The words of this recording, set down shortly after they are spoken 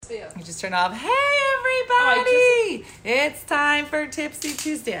see it. You just turn off. Hey, everybody! It's time for Tipsy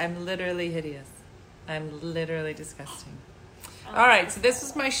Tuesday. I'm literally hideous. I'm literally disgusting. All right, so this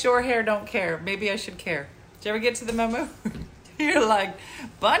was my short hair don't care. Maybe I should care. Did you ever get to the memo? You're like,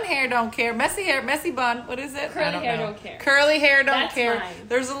 bun hair don't care. Messy hair, messy bun. What is it? Curly hair don't care. Curly hair don't That's care. mine.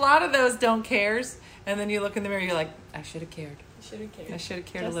 There's a lot of those don't cares. And then you look in the mirror, you're like, I should have cared. I should have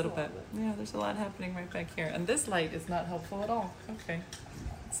cared a little bit. Yeah, there's a lot happening right back here. And this light is not helpful at all. Okay,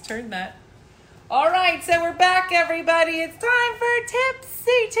 let's turn that. All right, so we're back, everybody. It's time for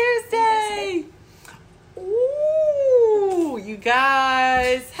Tipsy Tuesday. Ooh, you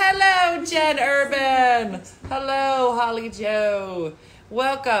guys. Hello, Jen Urban. Hello, Holly Joe.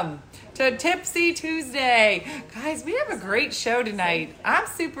 Welcome to Tipsy Tuesday. Guys, we have a great show tonight. I'm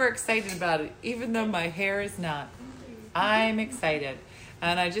super excited about it, even though my hair is not. I'm excited.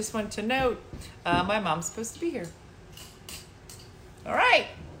 And I just want to note, my mom's supposed to be here. All right.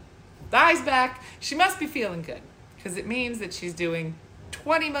 Di's back. She must be feeling good because it means that she's doing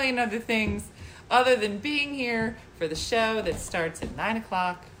 20 million other things other than being here for the show that starts at 9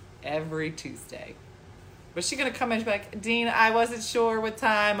 o'clock every Tuesday. Was she going to come in back? Dean, I wasn't sure what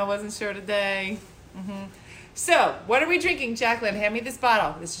time. I wasn't sure today. So, what are we drinking, Jacqueline? Hand me this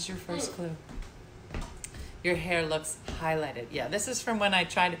bottle. This is your first clue. Your hair looks highlighted. Yeah, this is from when I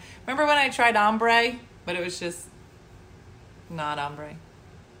tried. Remember when I tried ombre, but it was just not ombre.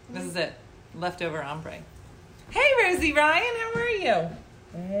 This is it. Leftover ombre. Hey, Rosie Ryan, how are you?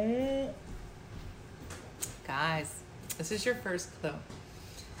 Guys, this is your first clue.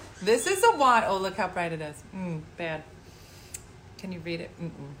 This is a wine. Oh, look how bright it is. Bad. Can you read it?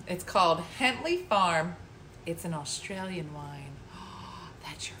 It's called Hentley Farm. It's an Australian wine.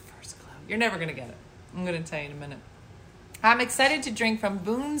 That's your first clue. You're never going to get it. I'm going to tell you in a minute. I'm excited to drink from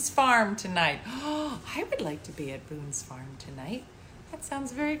Boone's Farm tonight. I would like to be at Boone's Farm tonight. That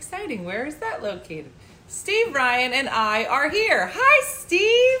sounds very exciting. Where is that located? Steve Ryan and I are here. Hi,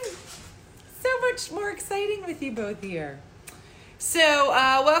 Steve. So much more exciting with you both here. So,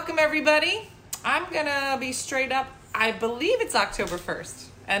 welcome everybody. I'm going to be straight up. I believe it's October 1st.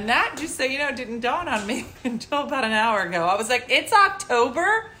 And that, just so you know, didn't dawn on me until about an hour ago. I was like, it's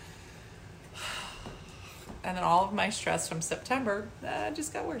October? And then all of my stress from September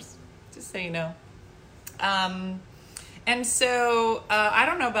just got worse, just so you know. And so I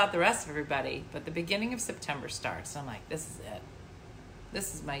don't know about the rest of everybody, but the beginning of September starts. I'm like, this is it.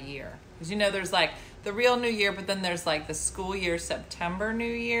 This is my year. Because, you know, there's like the real new year, but then there's like the school year, September new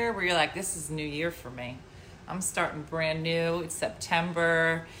year, where you're like, this is new year for me. I'm starting brand new. It's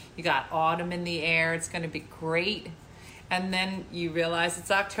September. You got autumn in the air. It's going to be great. And then you realize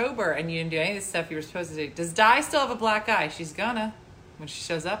it's October and you didn't do any of the stuff you were supposed to do. Does Di still have a black eye? She's gonna when she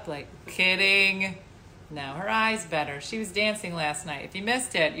shows up late. Kidding. No, her eye's better. She was dancing last night. If you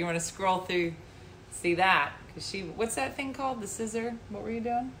missed it, you want to scroll through, see that. Cause what's that thing called? The scissor? What were you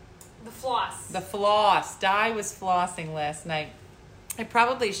doing? The floss. The floss. Di was flossing last night. I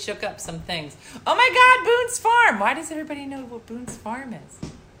probably shook up some things. Oh my God, Boone's Farm. Why does everybody know what Boone's Farm is?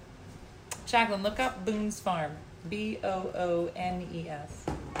 Jacqueline, look up Boone's Farm. Boones.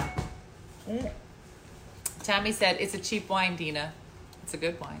 Tammy said, it's a cheap wine, Dina. It's a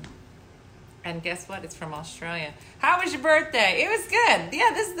good wine. And guess what? It's from Australia. How was your birthday? It was good. Yeah,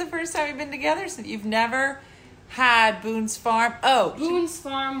 this is the first time we've been together since you've never had Boone's Farm. Oh. Boone's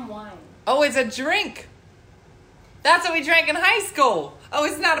Farm wine. Oh, it's a drink. That's what we drank in high school. Oh,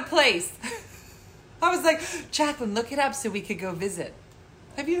 it's not a place. I was like, Jacqueline, look it up so we could go visit.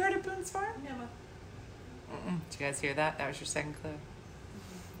 Have you heard of Boone's Farm? Never. Did you guys hear that? That was your second clue.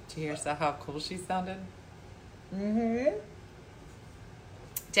 Did you hear how cool she sounded?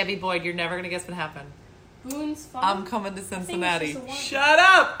 Debbie Boyd, you're never going to guess what happened. Boone's Farm? I'm coming to Cincinnati. It's just Shut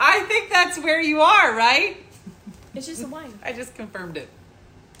up! I think that's where you are, right? It's just a wine. I just confirmed it.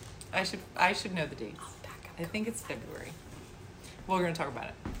 I should know the dates. I think it's February. Well, we're going to talk about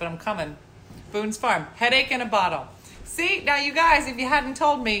it. But I'm coming. Boone's Farm. Headache in a bottle. See, now you guys, if you hadn't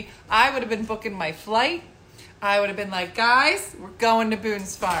told me, I would have been booking my flight. I would have been like, guys, we're going to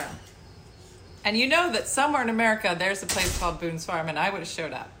Boone's Farm. And you know that somewhere in America, there's a place called Boone's Farm, and I would have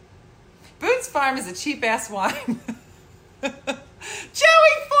showed up. Boone's Farm is a cheap-ass wine. Joey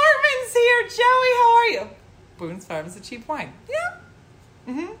Foreman's here. Joey, how are you? Boone's Farm is a cheap wine. Yeah.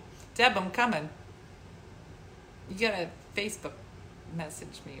 Deb, I'm coming. You gotta Facebook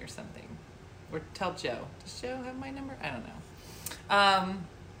message me or something. Or tell Joe. Does Joe have my number? I don't know.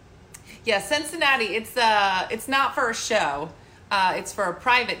 Yeah, Cincinnati, it's not for a show. It's for a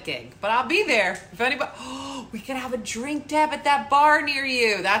private gig. But I'll be there. If anybody... Oh, we can have a drink, Deb, at that bar near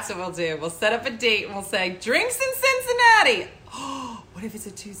you. That's what we'll do. We'll set up a date and we'll say, drinks in Cincinnati. Oh, what What if it's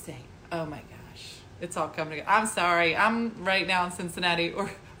a Tuesday? Oh my gosh. It's all coming together. I'm sorry. I'm right now in Cincinnati or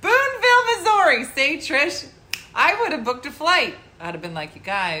Boonville, Missouri. Say, Trish, I would have booked a flight. I'd have been like, you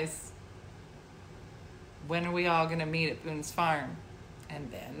guys, when are we all going to meet at Boone's Farm?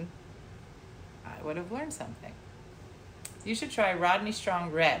 And then I would have learned something. You should try Rodney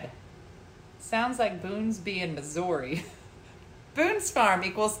Strong Red. Sounds like Boone's Bee in Missouri. Boone's Farm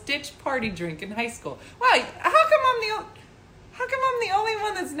equals ditch party drink in high school. Wow, how come I'm the only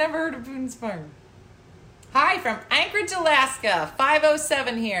one that's never heard of Boone's Farm? Hi from Anchorage, Alaska.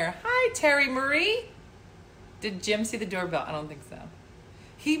 507 here. Hi, Terry Marie. Did Jim see the doorbell? I don't think so.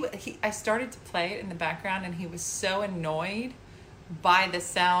 I started to play it in the background, and he was so annoyed by the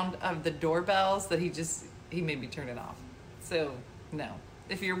sound of the doorbells that he made me turn it off. So, no.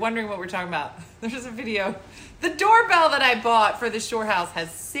 If you're wondering what we're talking about, there's a video. The doorbell that I bought for the Shore House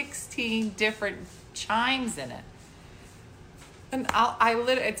has 16 different chimes in it. And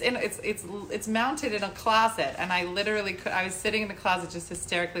it's mounted in a closet, and I was sitting in the closet just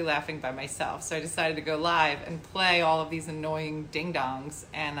hysterically laughing by myself. So I decided to go live and play all of these annoying ding dongs.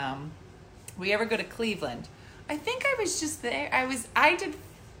 And we ever go to Cleveland? I think I was just there. I did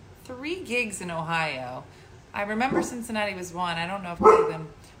 3 gigs in Ohio. I remember Cincinnati was one. I don't know if Cleveland.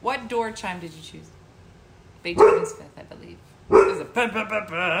 What door chime did you choose? Beethoven's Fifth, I believe. There's a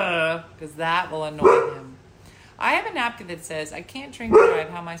because that will annoy him. I have a napkin that says, I can't drink and drive.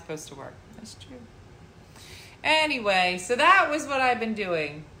 How am I supposed to work? That's true. Anyway, so that was what I've been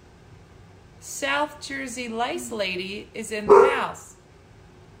doing. South Jersey Lice Lady is in the house.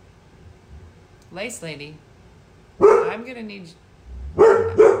 Lice Lady, I'm going to need...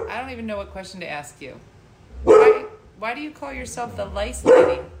 I don't even know what question to ask you. Why do you call yourself the Lice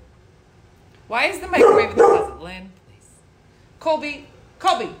Lady? Why is the microwave in the closet? Lynn, please. Colby.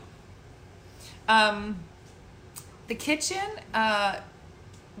 The kitchen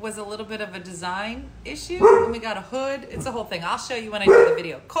was a little bit of a design issue. And we got a hood. It's a whole thing. I'll show you when I do the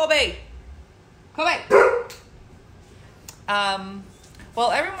video. Colby. Well,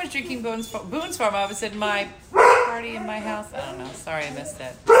 everyone was drinking Boone's Farm. I was at my party in my house. I don't know. Sorry, I missed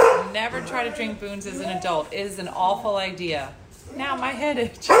it. Never try to drink Boone's as an adult. It is an awful idea. Now my head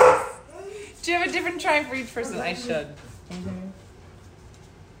itches. Do you have a different chime for each person? I should.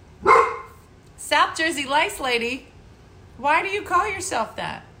 South Jersey Lice Lady. Why do you call yourself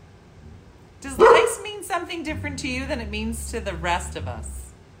that? Does lice mean something different to you than it means to the rest of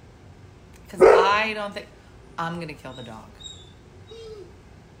us? Because I don't think... I'm going to kill the dog.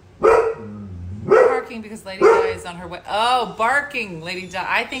 Barking because Lady Di is on her way. Oh, barking, Lady Di.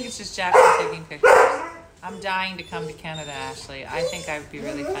 I think it's just Jackson taking pictures. I'm dying to come to Canada, Ashley. I think I would be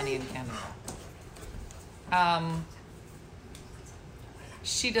really funny in Canada.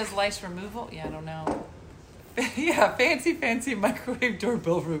 She does lice removal? Yeah, I don't know. Yeah, fancy microwave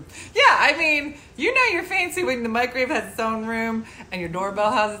doorbell room. Yeah, I mean, you know you're fancy when the microwave has its own room and your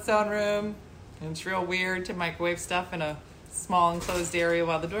doorbell has its own room. And it's real weird to microwave stuff in a small enclosed area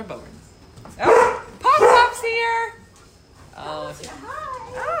while the doorbell rings. Oh, Pop's here. Oh,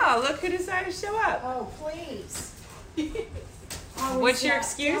 hi. Oh, look who decided to show up. Oh, please. What's your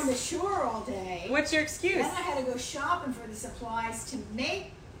excuse? On the shore all day. What's your excuse? Then I had to go shopping for the supplies to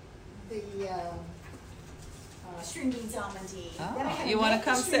make the string beans almondine. Oh, you want to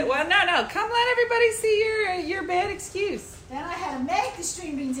come sit? Well, no. Come let everybody see your bad excuse. Then I had to make the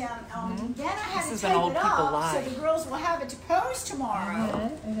string beans almondine. Mm-hmm. Then I had this to is type an it up so the girls will have it to post tomorrow.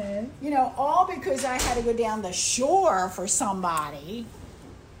 You know, all because I had to go down the shore for somebody.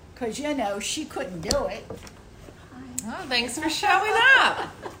 Because, you know, she couldn't do it. Oh, thanks for showing up.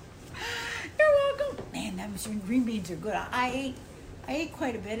 You're welcome. Man, those green beans are good. I ate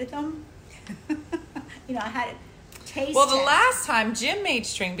quite a bit of them. You know, I had it taste. Well, the last time Jim made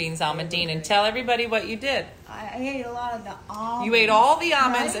string beans almondine, and tell everybody what you did. I ate a lot of the almonds. You ate all the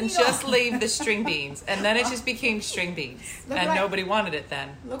almonds and just leave the string beans, and then it just became string beans, and nobody wanted it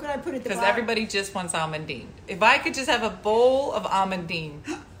then. Look what I put at the bottom. Because everybody just wants almondine. If I could just have a bowl of almondine,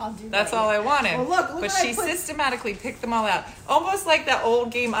 I'll do that. That's all I wanted. Well, look but she systematically picked them all out. Almost like that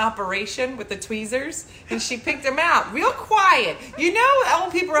old game Operation with the tweezers. And she picked them out real quiet. You know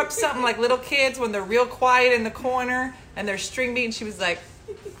old people are up to something like little kids when they're real quiet in the corner and they're string beans. She was like,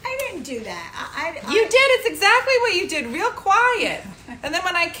 I didn't do that. You did. It's exactly what you did. Real quiet. And then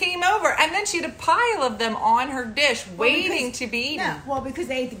when I came over, and then she had a pile of them on her dish waiting to be eaten. No, well, because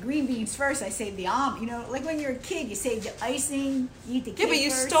they ate the green beans first, I saved the almond. You know, like when you're a kid, you save the icing, you eat the cake Yeah, but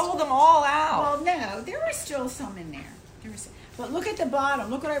you first. stole them all out. Well, no, there was still some in there. But look at the bottom.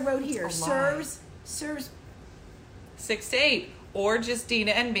 Look what I wrote here. Serves 6 to 8. or just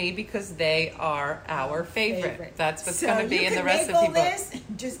Dina and me because they are our favorite. That's what's So going to be you in the could recipe make all book. this,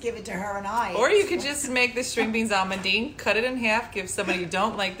 just give it to her and I. Or you could just make the string beans almondine, cut it in half, give somebody who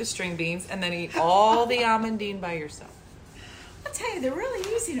don't like the string beans, and then eat all the almondine by yourself. I'll tell you, they're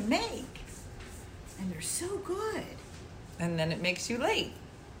really easy to make. And they're so good. And then it makes you late.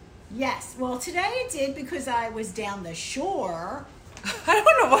 Yes. Well, today it did because I was down the shore. I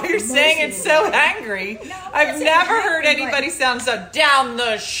don't know why you're saying it so angry. No, I've wasn't never angry, heard but- anybody sound so down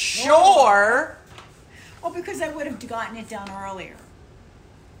the shore. Well, because I would have gotten it done earlier.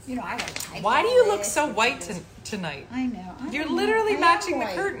 You know, I got to type Why do all you look this so and white this. tonight? I know. I You're don't know. literally I am matching the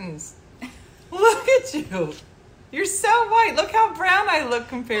white. curtains. Look at you. You're so white. Look how brown I look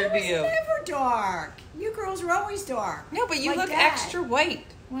compared I to was you. never dark. You girls are always dark. No, but you Like look that. extra white.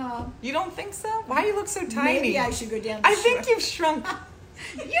 Well, You don't think so? Why do you look so tiny? maybe I should go down the I shore. think you've shrunk.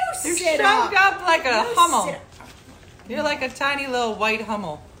 You You've sit shrunk up like a You hummel. sit- You're like a tiny little white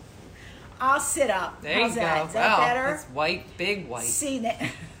hummel. I'll sit up. There How's you go. that? Is that Wow, better? that's white, big white. See that?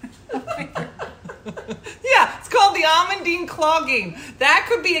 Yeah, it's called the almondine claw game. That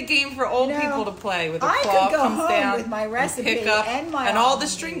could be a game for old You know, people to play. With a I claw could go comes home down with my and recipe pick up, and my all the almond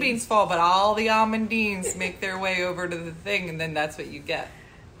string beans. beans fall, but all the almondines make their way over to the thing, and then that's what you get.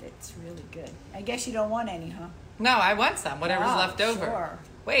 It's really good. I guess you don't want any, huh? No, I want some. Whatever's Oh, left over. sure.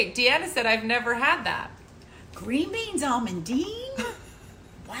 Wait, Deanna said I've never had that. Green beans almondine?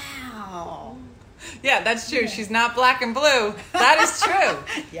 Wow. Yeah, that's true. She's not black and blue. That is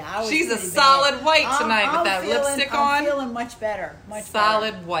true. Yeah, I was She's a pretty bad. solid white I'm- tonight with I'm that feeling- lipstick I'm on. feeling much better. Much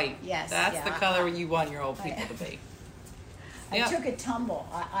Solid better. white. Yes, That's yeah, the color you want your old people to be. I Yeah. took a tumble.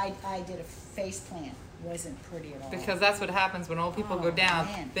 I did a face plant. Wasn't pretty at all. Because that's what happens when old people go Oh, down.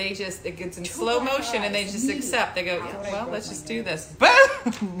 man. They just, it gets in Two slow black motion and they eyes, just immediate. accept. They go, I yeah, thought I well, broke let's my just do nose. this.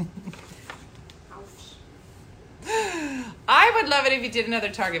 Boom! I would love it if you did another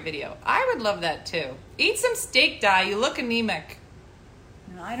Target video. I would love that too. Eat some steak dye. You look anemic.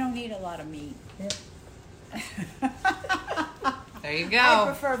 No, I don't eat a lot of meat. There you I go.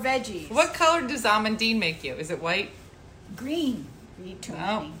 prefer veggies. What color does almondine make you? Is it white? Green. You eat too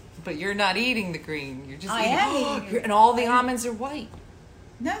No, many. but you're not eating the green. You're just I eating. am eating it. And all the almonds are white.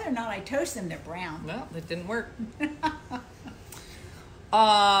 No, they're not. I toast them. They're brown. Well, that didn't work.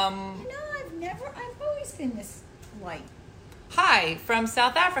 No, I've always been this light. Hi from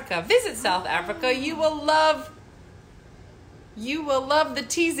South Africa. Visit South Africa. You will love the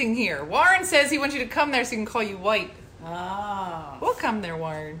teasing here. Warren says he wants you to come there so he can call you white. Oh. We'll come there,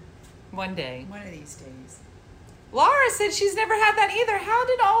 Warren, one day. One of these days. Laura said she's never had that either. How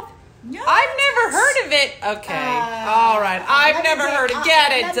did all? No. I've never heard of it. Okay, all right. I've let me never get- heard it. let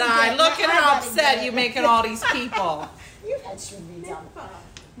Get me it, Di. get- Look at I how gotta upset get you it. making all these people. You've had string beans on.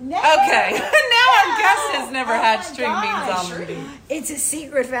 Never. Okay, now our guest has never Oh had my string gosh. beans almondine. It's a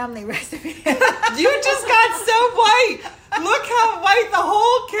secret family recipe. You just got so white. Look how white the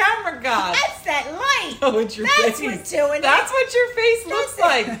whole camera got. That's that light. Oh, it's your That's face. what's doing it. That's what your face looks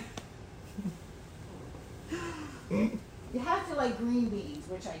That's like. You have to like green beans,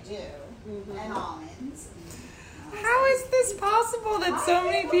 which I do, and almonds. How is this possible that so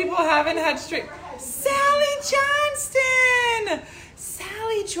many people haven't had string? Sally Johnston!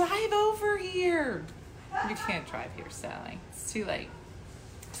 Sally, drive over here. You can't drive here, Sally. It's too late.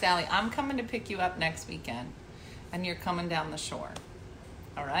 Sally, I'm coming to pick you up next weekend, and you're coming down the shore.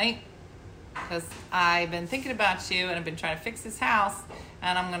 All right? Because I've been thinking about you, and I've been trying to fix this house,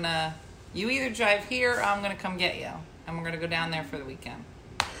 and I'm going to, you either drive here, or I'm going to come get you, and we're going to go down there for the weekend.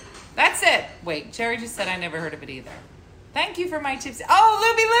 That's it. Wait, Jerry just said I never heard of it either. Thank you for my tips. Oh,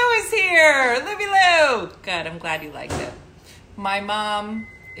 Luby Lou is here. Luby Lou. Good. I'm glad you liked it. My mom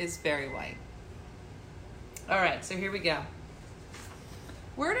is very white. All right, so here we go.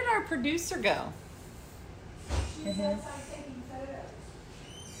 Where did our producer go?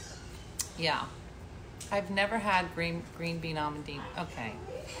 Yeah. I've never had green bean almondine. Okay.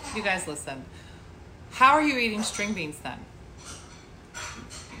 You guys listen. How are you eating string beans then?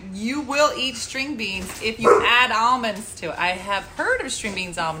 You will eat string beans if you add almonds to it. I have heard of string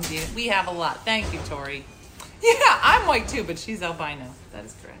beans almondine. We have a lot. Thank you, Tori. Yeah, I'm white too, but she's albino. That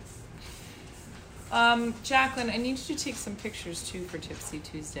is correct. Jacqueline, I need you to take some pictures too for Tipsy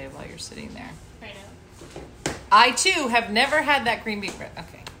Tuesday while you're sitting there. Right now. I too have never had that green bean.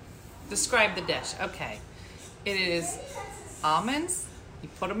 Okay. Describe the dish. Okay. It is almonds. You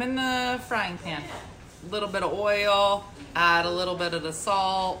put them in the frying pan. A little bit of oil. Add a little bit of the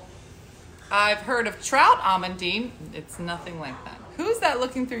salt. I've heard of trout almondine. It's nothing like that. Who's that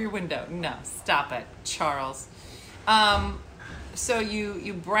looking through your window? No, stop it, Charles. So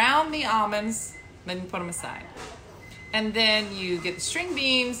you brown the almonds, then you put them aside. And then you get the string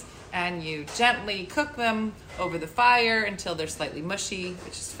beans and you gently cook them over the fire until they're slightly mushy,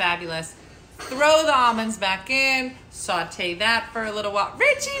 which is fabulous. Throw the almonds back in, saute that for a little while.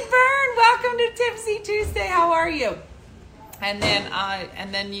 Richie Byrne, welcome to Tipsy Tuesday. How are you? And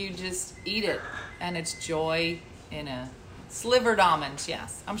then you just eat it, and it's joy in a slivered almond.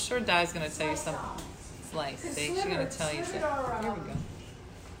 Yes, I'm sure Di's gonna tell you something. Slice. See, she's gonna tell you something. Here we go.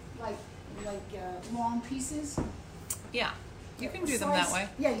 Like long pieces. Yeah, you can do them that way.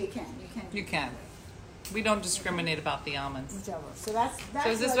 Yeah, you can. You can. We don't discriminate about the almonds. Whichever. So that's So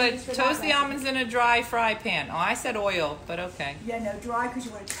is this what I what, use for toast that the recipe. almonds in a dry fry pan. Oh, I said oil, but okay. Yeah, no, dry because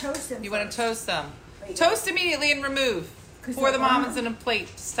you want to toast them. You want to toast them. Wait. Toast immediately and remove. 'Cause Pour the they're almonds warm. in a plate.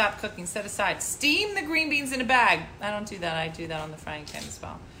 Stop cooking. Set aside. Steam the green beans in a bag. I don't do that. I do that on the frying pan as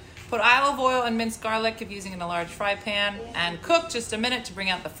well. Put olive oil and minced garlic if using in a large fry pan. And cook just a minute to bring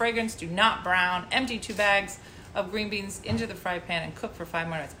out the fragrance. Do not brown. Empty 2 bags of green beans into the fry pan and cook for 5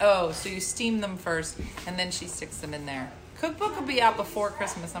 more minutes. Oh, so you steam them first and then she sticks them in there. Cookbook will be out before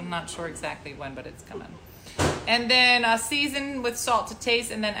Christmas. I'm not sure exactly when, but it's coming. And then season with salt to taste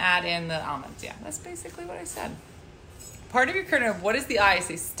and then add in the almonds. Yeah, that's basically what I said. Part of your curtain of what is the eye? I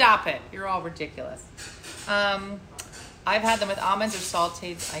say, stop it. You're all ridiculous. I've had them with almonds or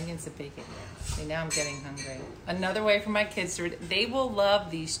sauteed onions and bacon. See, now I'm getting hungry. Another way for my kids to, they will love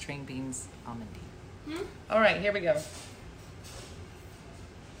these string beans almond. All right, here we go.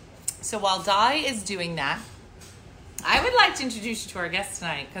 So while Di is doing that, I would like to introduce you to our guest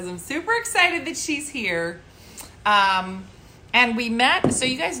tonight because I'm super excited that she's here. And we met, so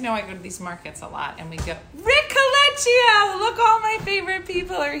you guys know I go to these markets a lot, and we go, Rick Colecchio! Look, all my favorite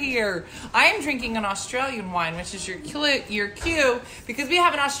people are here. I am drinking an Australian wine, which is your cue, because we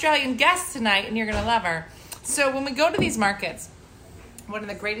have an Australian guest tonight, and you're going to love her. So when we go to these markets, one of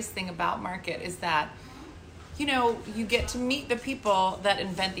the greatest thing about market is that, you know, you get to meet the people that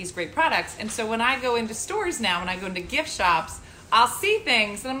invent these great products. And so when I go into stores now, when I go into gift shops, I'll see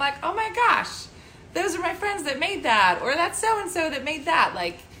things, and I'm like, oh my gosh, those are my friends that made that, or that's so-and-so that made that.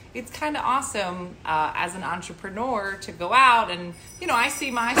 Like, it's kind of awesome as an entrepreneur to go out and, you know, I see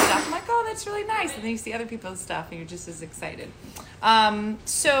my stuff. I'm like, oh, that's really nice. And then you see other people's stuff and you're just as excited.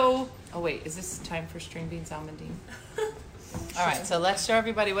 Oh, wait, is this time for string beans almondine? All right, so let's show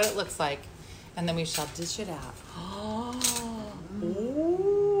everybody what it looks like. And then we shall dish it out. Oh,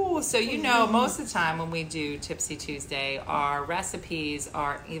 so you know, most of the time when we do Tipsy Tuesday, our recipes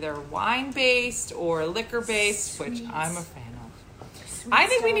are either wine-based or liquor-based, which I'm a fan of. I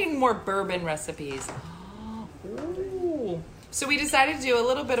think we need more bourbon recipes. Ooh. So we decided to do a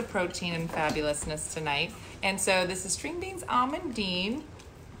little bit of protein and fabulousness tonight. And so this is string beans almondine.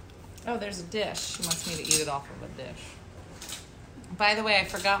 Oh, there's a dish. She wants me to eat it off of a dish. By the way, I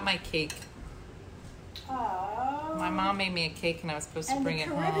forgot my cake. Oh. My mom made me a cake and I was supposed to bring it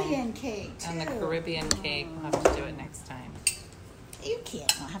home. And the Caribbean cake, too. And the Caribbean cake. We'll have to do it next time. You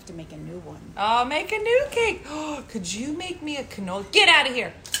can't. I'll have to make a new one. I'll make a new cake. Oh, could you make me a cannoli? Get out of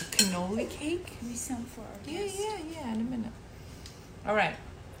here. A cannoli cake? Give me some for our Yeah, guest. in a minute. All right.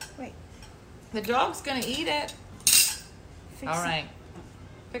 Wait. The dog's going to eat it. Fix All it. right.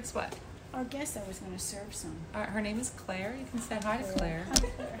 Fix what? Our guest, I was going to serve some. Her name is Claire. You can say hi to Claire. Hi,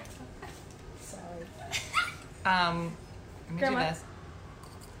 Claire. Sorry. Let me Grandma. do this.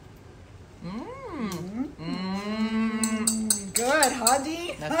 Good, huh,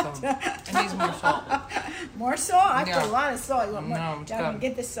 Dee? That's cool. It needs more salt. More salt? I Yeah. put a lot of salt. You want more? No, it's Jonathan, good.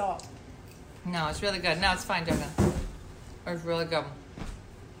 get the salt. No, it's really good. No, it's fine, Jogan. It's really good.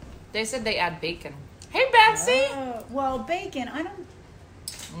 They said they add bacon. Hey, Betsy! Well, bacon, I don't...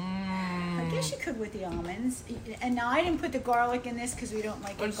 I guess you could with the almonds. And now I didn't put the garlic in this because we don't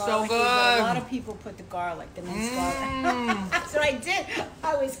like it It's so garlicky. But good. a lot of people put the garlic, the minced garlic. That's what I did.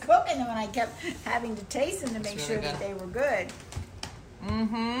 I was cooking them and I kept having to taste them to make really sure good. that they were good.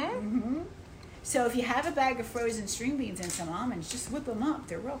 So if you have a bag of frozen string beans and some almonds, just whip them up.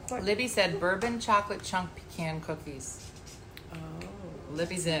 They're real quick. Libby said bourbon chocolate chunk pecan cookies. Oh.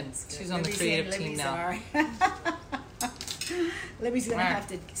 Libby's in. She's on the Libby's creative in, team Libby's now. all right. Libby's going to All right. have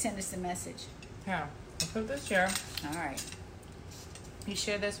to send us a message. Here, I'll put this here. All right. You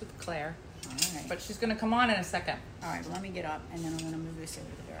share this with Claire, All right. but she's going to come on in a second. All right, well, let me get up, and then I'm going to move this over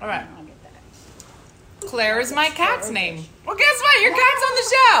to the door. All right. and I'll get that. Claire is my cat's name. Well, guess what? Your cat's on the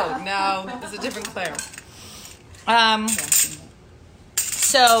show. No, it's a different Claire.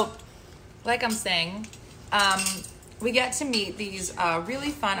 So, like I'm saying, we get to meet these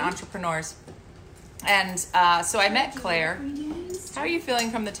really fun entrepreneurs. And so I met Claire. How are you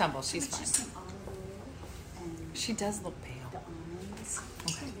feeling from the tumble? She's fine. Just some olive oil and She does look the pale. almonds.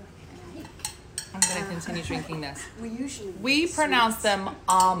 Okay. Okay. I'm going to continue drinking this. We usually We pronounce them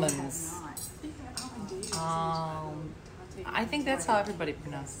almonds. not. I think that's how everybody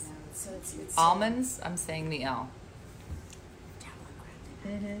pronounces it. So it's Almonds, I'm saying the L.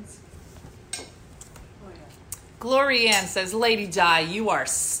 Glory Ann says, Lady Di, you are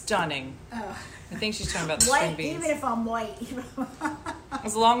stunning. Oh. I think she's talking about the string White, beans. even if I'm white.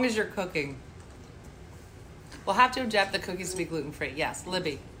 As long as you're cooking. We'll have to adapt the cookies to be gluten-free. Yes,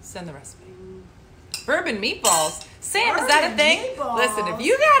 Libby, send the recipe. Bourbon meatballs. Sam, is that a Bourbon thing? meatballs. Listen, if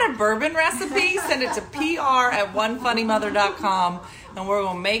you got a bourbon recipe, send it to pr@onefunnymother.com and we're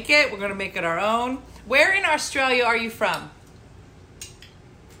going to make it. We're going to make it our own. Where in Australia are you from?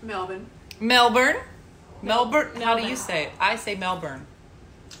 Melbourne. Melbourne? Melbourne? How do Melbourne. you say it? I say Melbourne.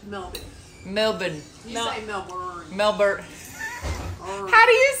 Melbourne. Melbourne. You Mel- say Melbourne. Melbourne. Or How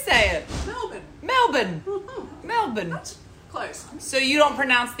do you say it? Melbourne. Melbourne. Mhm. Melbourne. Close. So you don't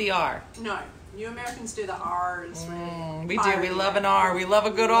pronounce the R? No. You Americans do the R's. We do. We love an R. We love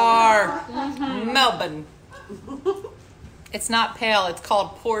a good R. Melbourne. It's not pale. It's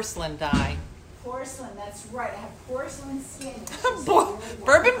called porcelain dye. Porcelain, that's right. I have porcelain skin.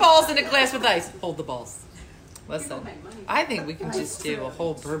 Bourbon balls in a glass with ice. Hold the balls. Listen, People make money. I think we can just do a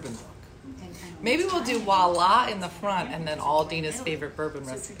whole bourbon book. Maybe we'll do voila in the front and then all Dina's favorite bourbon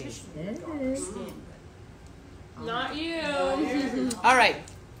recipes. Not you. All right.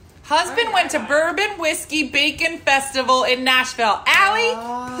 Husband went to Bourbon Whiskey Bacon Festival in Nashville. Allie,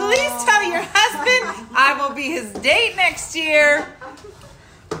 please tell your husband I will be his date next year.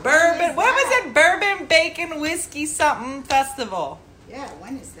 Bourbon, what was it? Bourbon Bacon Whiskey something festival. Yeah,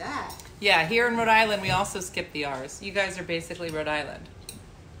 when is that? Yeah, here in Rhode Island, we also skip the R's. You guys are basically Rhode Island.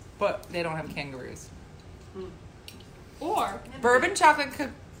 But they don't have kangaroos. Or Bourbon chocolate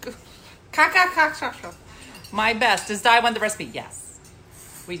My best. Does Di want the recipe? Yes,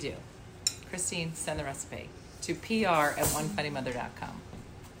 we do. Christine, send the recipe to pr@onefunnymother.com.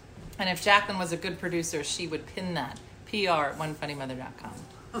 And if Jacqueline was a good producer, she would pin that. pr@onefunnymother.com.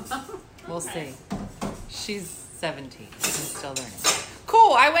 We'll see. She's 17 and still learning.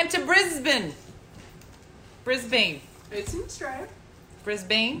 Cool. I went to Brisbane. Brisbane. It's in Australia.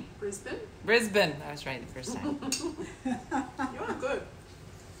 Brisbane. Brisbane. Brisbane. I was right the first time. You are good.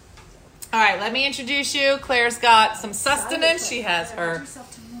 All right, let me introduce you. Claire's got some sustenance. She has her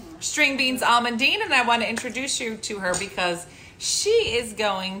string beans almondine, and I want to introduce you to her because she is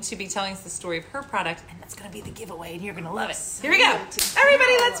going to be telling us the story of her product, and that's going to be the giveaway, and you're going to love it. Here we go.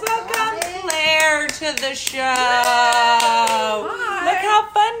 Everybody, let's welcome Claire to the show. Look how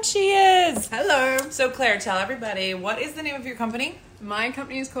fun she is. Hello. So, Claire, tell everybody, what is the name of your company? My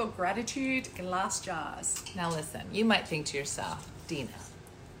company is called Gratitude Glass Jars. Now, listen, you might think to yourself, Dina,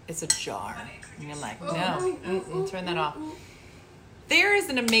 it's a jar. And you're like, no, turn that off. There is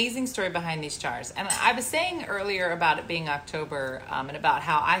an amazing story behind these jars. And I was saying earlier about it being October and about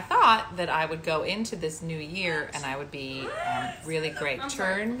how I thought that I would go into this new year and I would be really great.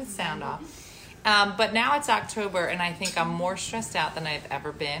 Turn the sound off. But now it's October and I think I'm more stressed out than I've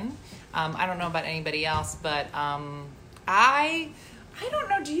ever been. I don't know about anybody else, but I don't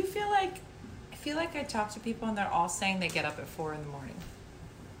know. Do you feel like, I feel like I talk to people and they're all saying they get up at 4 in the morning.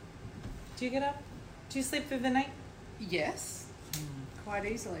 Do you get up? Do you sleep through the night? Yes. Quite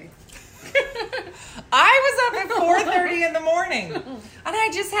easily. I was up at 4:30 in the morning, and I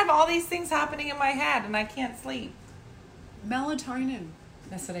just have all these things happening in my head, and I can't sleep. Melatonin.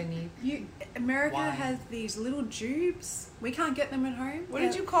 That's what I need. America Why? has these little tubes. We can't get them at home. What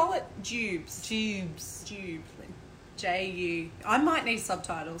did you call it? Tubes. Tubes. Tube. J-U. I might need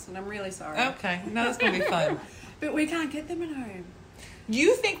subtitles, and I'm really sorry. Okay, no, that's gonna be fun. But we can't get them at home.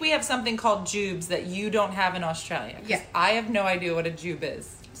 You think we have something called jubes that you don't have in Australia? 'Cause Yeah. I have no idea what a jube is.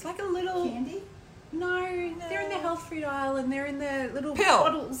 It's like a little... Candy? No, they're in the health food aisle, and they're in the little Pill.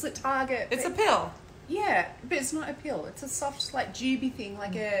 bottles at Target. It's a pill. Yeah, but it's not a pill. It's a soft, like, jubey thing,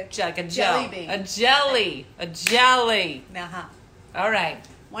 like a... Like a Jelly gel. bean. A jelly. A jelly. Uh-huh. All right.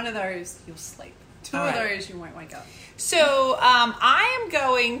 One of those, you'll sleep. Two All of right. those, you won't wake up. So I am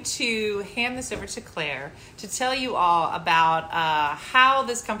going to hand this over to Claire to tell you all about how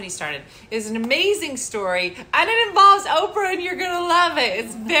this company started. It's an amazing story, and it involves Oprah, and you're going to love it.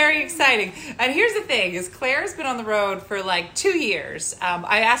 It's very exciting. And here's the thing, is Claire's been on the road for like 2 years.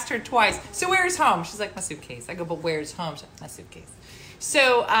 I asked her twice, so where's home? She's like, my suitcase. I go, but where's home? She's like, my suitcase.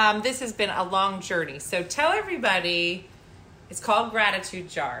 So this has been a long journey. So tell everybody, it's called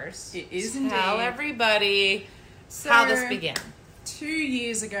Gratitude Jars. It is Tell indeed. everybody... So, how this began. 2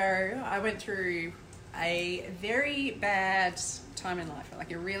 years ago, I went through a very bad time in life.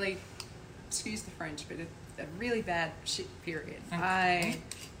 Like a really, excuse the French, but a really bad shit period. Okay.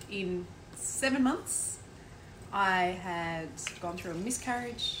 In 7 months, I had gone through a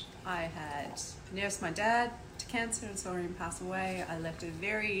miscarriage. I had nursed my dad to cancer and saw him pass away. I left a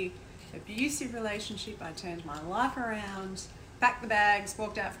very abusive relationship. I turned my life around, packed the bags,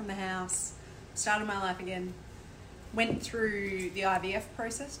 walked out from the house, started my life again. Went through the IVF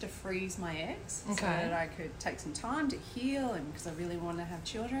process to freeze my eggs so that I could take some time to heal, and because I really wanted to have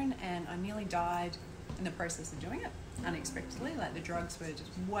children, and I nearly died in the process of doing it unexpectedly. Like, the drugs were just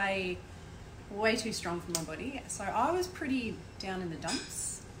way too strong for my body. So I was pretty down in the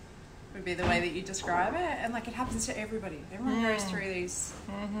dumps, would be the way that you describe it. And like, it happens to everybody. Everyone goes through these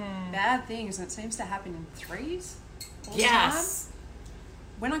bad things, and it seems to happen in threes all the time.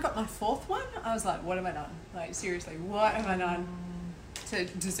 When I got my fourth one, I was like, what have I done? Like, seriously, what have I done to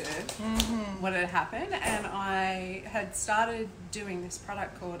deserve what had happened? And I had started doing this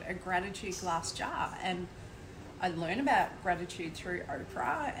product called a gratitude glass jar. And I learned about gratitude through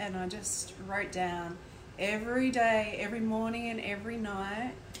Oprah, and I just wrote down every day, every morning and every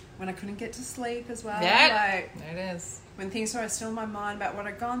night, when I couldn't get to sleep as well. Like, there it is. when things were still in my mind about what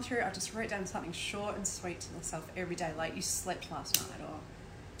I'd gone through, I just wrote down something short and sweet to myself every day. Like, you slept last night, or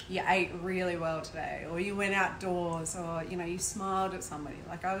you ate really well today, or you went outdoors, or, you know, you smiled at somebody.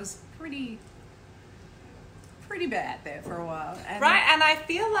 Like, I was pretty bad there for a while. And And I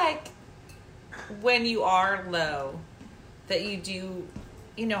feel like when you are low, that you do,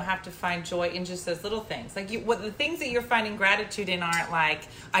 you know, have to find joy in just those little things. Like, the things that you're finding gratitude in aren't like,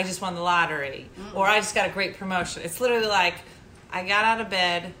 I just won the lottery, or I just got a great promotion. It's literally like, I got out of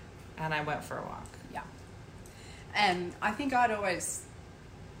bed and I went for a walk. Yeah. And I think I'd always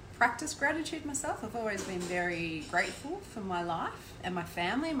practice gratitude myself. I've always been very grateful for my life and my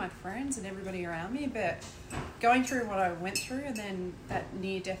family, my friends, and everybody around me. But going through what I went through, and then that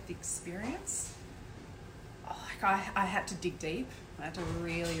near-death experience, I had to dig deep. I had to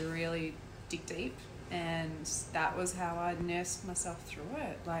really, really dig deep. And that was how I nursed myself through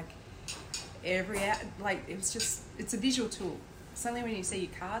it. Like, it was just, it's a visual tool. Suddenly when you see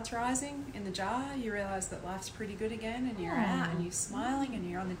your cards rising in the jar, you realise that life's pretty good again, and you're out and you're smiling and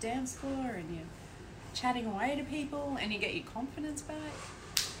you're on the dance floor and you're chatting away to people and you get your confidence back.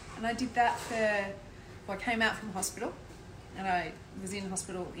 And I did that I came out from hospital, and I was in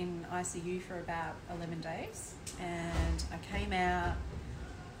hospital in ICU for about 11 days. And I came out,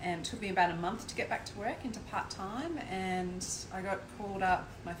 and it took me about a month to get back to work into part-time, and I got called up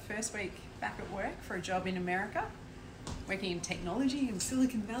my first week back at work for a job in America, working in technology in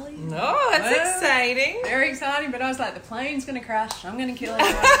Silicon Valley. Oh, that's exciting. Very exciting, but I was like, the plane's going to crash. I'm going to kill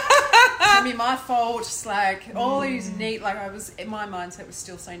everyone. It's going to be my fault. Just like all these my mindset was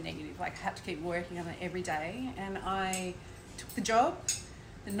still so negative. Like, I had to keep working on it every day. And I took the job.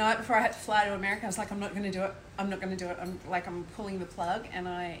 The night before I had to fly to America, I was like, I'm not going to do it. I'm not going to do it. I'm pulling the plug. And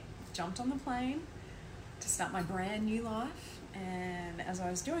I jumped on the plane to start my brand new life. And as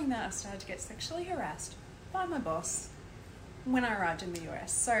I was doing that, I started to get sexually harassed by my boss when I arrived in the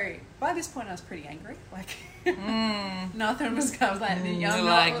US. So by this point, I was pretty angry. Like, nothing was. I was like,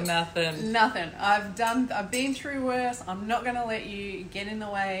 nothing. I've been through worse. I'm not going to let you get in the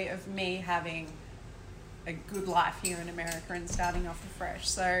way of me having a good life here in America and starting off afresh.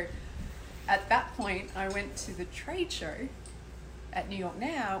 So at that point, I went to the trade show at New York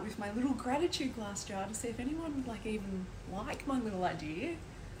Now with my little gratitude glass jar to see if anyone would even like my little idea.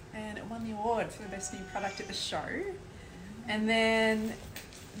 And it won the award for the best new product at the show. And then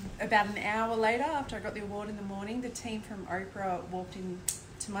about an hour later, after I got the award in the morning, the team from Oprah walked in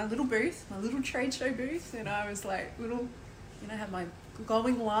to my little booth, my little trade show booth, and I was like had my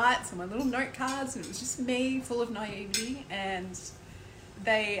glowing lights and my little note cards, and it was just me, full of naivety. And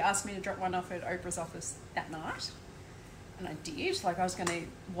they asked me to drop one off at Oprah's office that night. And I did. Like, I was going to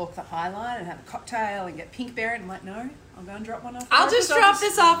walk the High Line and have a cocktail and get Pinkberry. And I'm like, no, I'll go and drop one off. I'll just drop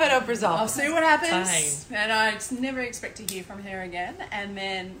this off at Oprah's office. I'll see what happens. Fine. And I never expect to hear from her again. And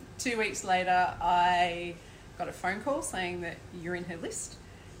then 2 weeks later, I got a phone call saying that you're in her list.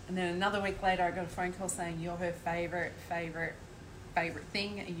 And then another week later, I got a phone call saying you're her favourite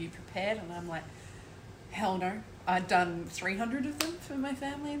thing. Are you prepared? And I'm like, hell no. I'd done 300 of them for my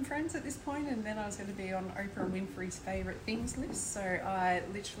family and friends at this point, and then I was going to be on Oprah Winfrey's favourite things list. So I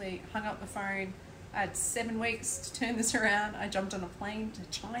literally hung up the phone. I had 7 weeks to turn this around. I jumped on a plane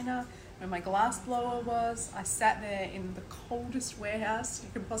to China where my glass blower was. I sat there in the coldest warehouse you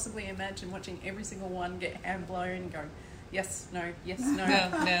could possibly imagine, watching every single one get hand blown and go, yes, no, yes, no,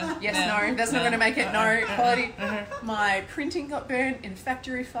 yes, no, that's not going to make it, no, quality. My printing got burned in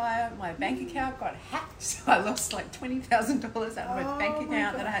factory fire. My bank account got hacked. So I lost like $20,000 out of my bank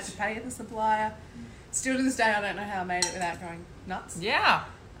account that I had to pay the supplier. Still to this day, I don't know how I made it without going nuts. Yeah.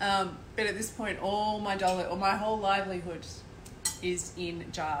 But at this point, all my dollar, or my whole livelihood is in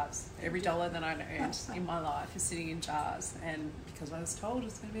jars. Every dollar that I earned in my life is sitting in jars. And because I was told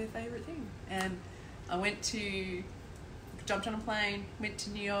it's going to be a favourite thing. And I jumped on a plane, went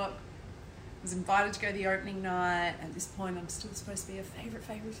to New York, was invited to go to the opening night. At this point, I'm still supposed to be a favourite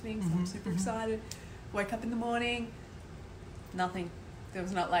thing, so I'm super excited. Woke up in the morning, nothing. There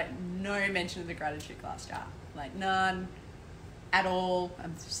was no mention of the gratitude glass jar. Like, none at all.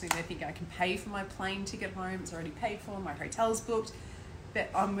 I'm just sitting there thinking I can pay for my plane ticket home. It's already paid for. My hotel's booked. But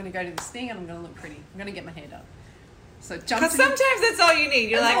I'm going to go to this thing and I'm going to look pretty. I'm going to get my hair done. So jump. Because sometimes that's all you need.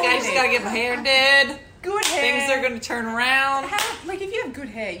 You're That's like, all I you just need. got to get my hair did. Good hair. Things are going to turn around. Like, if you have good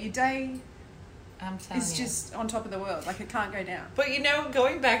hair, your day I'm telling is you. just on top of the world. Like, it can't go down. But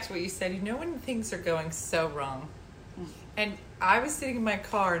going back to what you said, when things are going so wrong. And I was sitting in my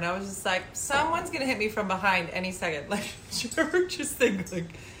car and I was just like, someone's going to hit me from behind any second. Like, you ever just think,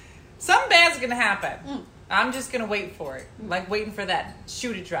 like, something bad's going to happen. I'm just going to wait for it. Like, waiting for that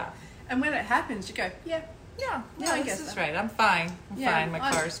shoe to drop. And when it happens, you go, yeah, I guess this is so. right. I'm fine. I'm Yeah, fine.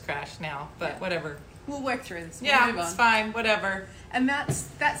 My car's crashed now. But whatever. We'll work through this. We'll Yeah, move on. it's fine. Whatever. And that's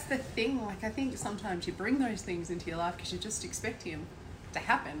the thing. Like, I think sometimes you bring those things into your life because you're just expecting them to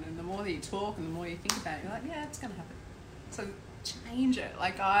happen. And the more that you talk and the more you think about it, you're like, yeah, it's going to happen. So change it.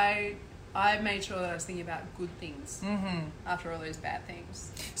 Like, I made sure that I was thinking about good things after all those bad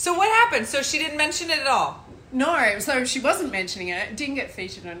things. So what happened? So she didn't mention it at all? No, so she wasn't mentioning it. Didn't get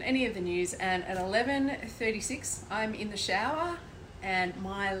featured on any of the news. And at 11:36, I'm in the shower and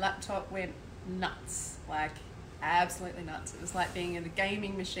my laptop went nuts. Like, absolutely nuts. It was like being in a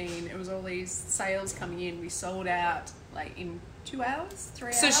gaming machine. It was all these sales coming in. We sold out like in 2 hours, 3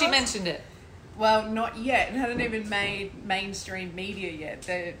 hours. So she mentioned it. Well, not yet. It hadn't even made mainstream media yet.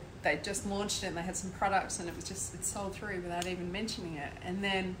 They just launched it and they had some products and it sold through without even mentioning it. And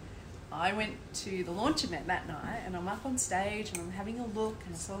then I went to the launch event that night and I'm up on stage and I'm having a look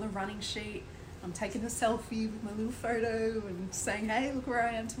and I saw the running sheet. I'm taking a selfie with my little photo and saying, hey, look where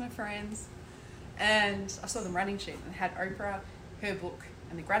I am to my friends. And I saw the running sheet and it had Oprah, her book,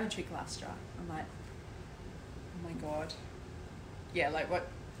 and the gratitude glass jar. I'm like, oh my God. Yeah, like what's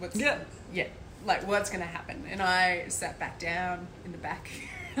what's going to happen? And I sat back down in the back.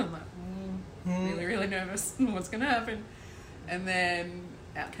 I'm like, really, really nervous. What's going to happen? And then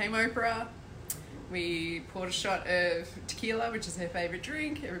out came Oprah. We poured a shot of tequila, which is her favourite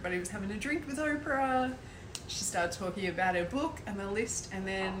drink. Everybody was having a drink with Oprah. She started talking about her book and the list. And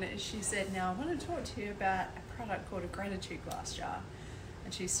then she said, now I want to talk to you about a product called a gratitude glass jar.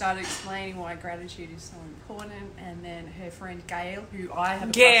 And she started explaining why gratitude is so important. And then her friend Gail, who I have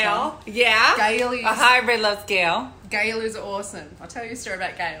a crush on. Yeah. Gail is... A hybrid loves Gail. Gail is awesome. I'll tell you a story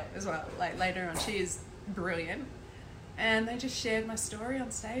about Gail as well, like later on. She is brilliant. And they just shared my story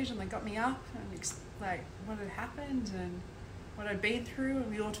on stage and they got me up and like what had happened and what I'd been through. And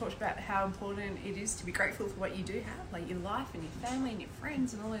we all talked about how important it is to be grateful for what you do have, like your life and your family and your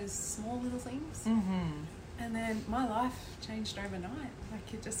friends and all those small little things. And then my life changed overnight.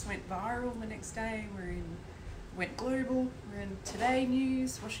 Like, it just went viral the next day. Went global. We're in Today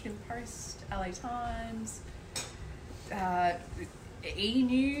News, Washington Post, LA Times, E!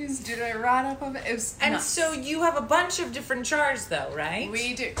 News did a write-up of it. It was And nuts. so you have a bunch of different jars, though, right?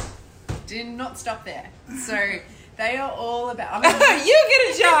 We do. Did not stop there. So they are all about... You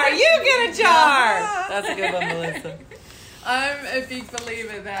get a jar. You get a jar. That's a good one, Melissa. I'm a big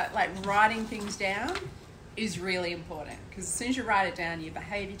believer that, like, writing things down is really important. Because as soon as you write it down, your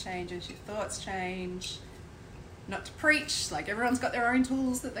behaviour changes, your thoughts change. Not to preach, like, everyone's got their own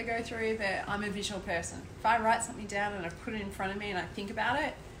tools that they go through, but I'm a visual person. If I write something down and I put it in front of me and I think about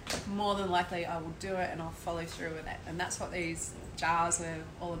it, more than likely I will do it and I'll follow through with it. And that's what these jars are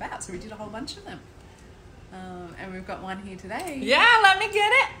all about. So we did a whole bunch of them. And we've got one here today. Yeah, let me get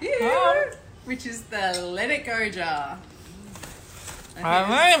it. Yeah. Which is the Let It Go jar. All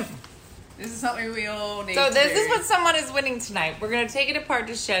right. This is something we all need So to this do. is what someone is winning tonight. We're going to take it apart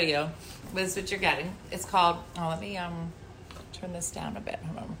to show you. This is what you're getting. It's called, let me turn this down a bit.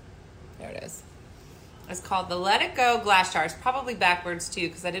 Hold on. There it is. It's called the Let It Go glass jar. It's probably backwards too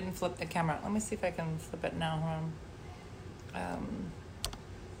because I didn't flip the camera. Let me see if I can flip it now.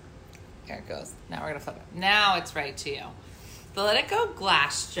 Here it goes. Now we're going to flip it. Now it's right to you. The Let It Go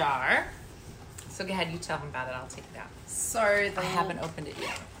glass jar. So go ahead, you tell them about it. I'll take it out. So I haven't opened it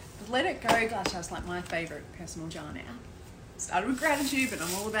yet. the Let It Go glass jar is like my favourite personal jar now. Started with gratitude, but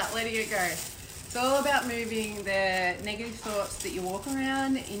I'm all about letting it go. It's all about moving the negative thoughts that you walk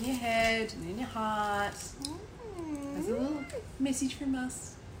around in your head and in your heart. There's a little message from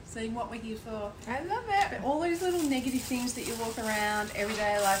us seeing what we're here for. I love it. But all those little negative things that you walk around every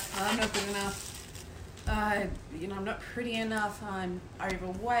day, like I'm not good enough, I'm not pretty enough, I'm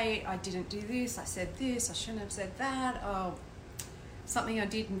overweight, I didn't do this, I said this, I shouldn't have said that, something I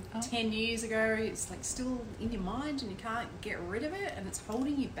did 10 years ago, it's like still in your mind and you can't get rid of it and it's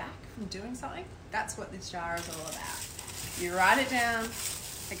holding you back from doing something. That's what this jar is all about. You write it down,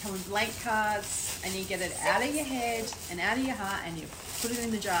 they come with blank cards, and you get it out of your head and out of your heart and you put it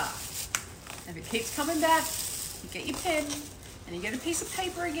in the jar. If it keeps coming back, you get your pen and you get a piece of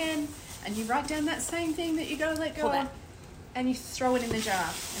paper again and you write down that same thing that you got to let go of and you throw it in the jar.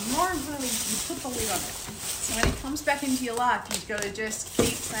 And more importantly, you put the lid on it. So when it comes back into your life, you've got to just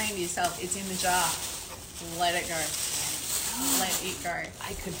keep saying to yourself, it's in the jar. Let it go. Let it go.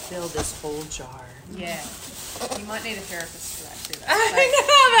 I could fill this whole jar. Yeah. You might need a therapist for that too. I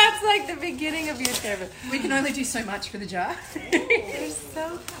know, that's like the beginning of your therapy. We can only do so much for the jar. They're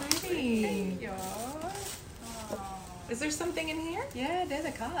so pretty. Yeah. Is there something in here? Yeah, they're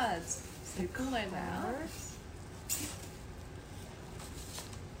the cards. So pull those out.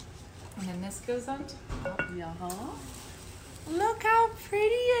 And then this goes on top. Uh-huh. Look how pretty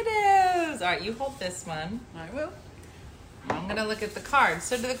it is. All right, you hold this one. I will. I'm going to look at the cards.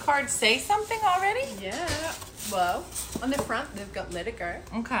 So do the cards say something already? Yeah. Well, on the front, they've got Let It Go.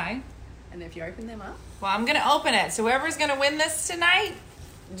 Okay. And if you open them up. Well, I'm going to open it. So whoever's going to win this tonight,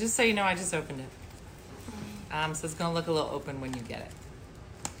 just so you know, I just opened it. So it's going to look a little open when you get it.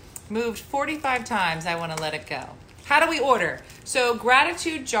 Moved 45 times. I want to let it go. How do we order? So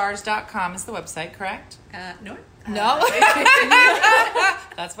gratitudejars.com is the website, correct? No. No?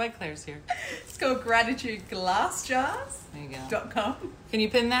 That's why Claire's here. It's called gratitudeglassjars.com. There you go. Can you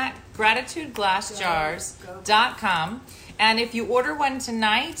pin that? gratitudeglassjars.com. And if you order one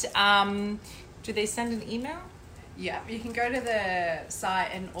tonight, do they send an email? Yeah, you can go to the site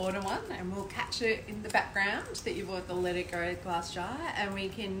and order one and we'll catch it in the background that you bought the Let It Go glass jar and we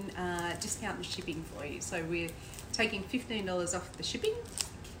can discount the shipping for you. So we're taking $15 off the shipping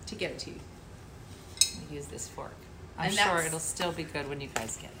to get it to you. Use this fork. I'm And sure that's- it'll still be good when you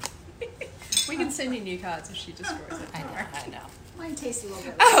guys get it. We can send you new cards if she destroys it. I know. Mine tastes a little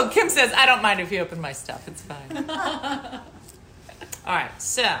bit. Oh, Kim says, I don't mind if you open my stuff. It's fine. All right,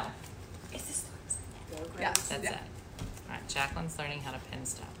 so. Is this Yeah. That's it. All right, Jacqueline's learning how to pin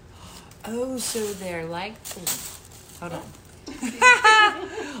stuff. Oh, so they're like. Hold on.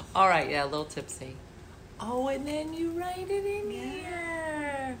 All right, yeah, a little tipsy. Oh, and then you write it in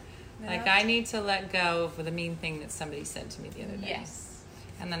here. Like, I need to let go of the mean thing that somebody said to me the other day. Yes.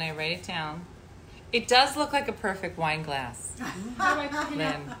 And then I write it down. It does look like a perfect wine glass, How do I pin Lynn.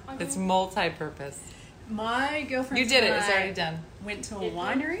 it? It's multi-purpose. My girlfriend You did it. and It's I already done. went to a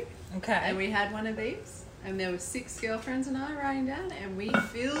winery and Okay. we had one of these and there were 6 girlfriends and I writing down and we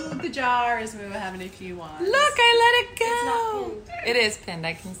filled the jar as we were having a few wines. Look, I let it go. It's not pinned. It is pinned.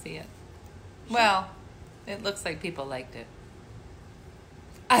 I can see it. Well, it looks like people liked it.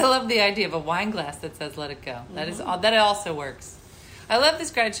 I love the idea of a wine glass that says "Let it go." That is all. That also works. I love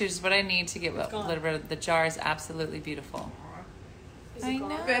this gratitude. Is what I need to get rid of. The jar is absolutely beautiful. Is I it gone?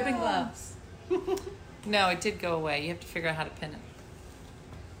 know. Bourbon glass. No, it did go away. You have to figure out how to pin it.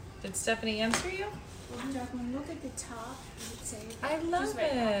 Did Stephanie answer you? Jacqueline, look at the top. Does it say? I love Just wait.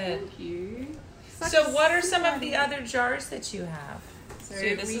 it. Thank you. So, what are some of the other jars that you have? So So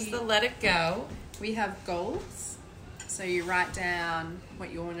this is the Let It Go. We have goals. So you write down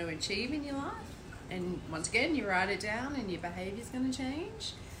what you want to achieve in your life. And once again, you write it down and your behaviour is going to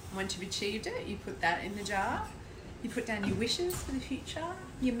change. And once you've achieved it, you put that in the jar. You put down your wishes for the future,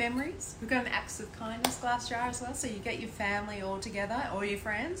 your memories. We've got an acts of kindness glass jar as well. So you get your family all together, or your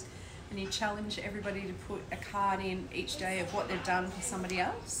friends, and you challenge everybody to put a card in each day of what they've done for somebody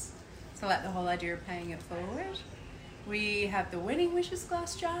else. So like the whole idea of paying it forward. We have the wedding wishes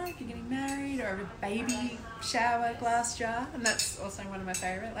glass jar if you're getting married, or a baby shower glass jar, and that's also one of my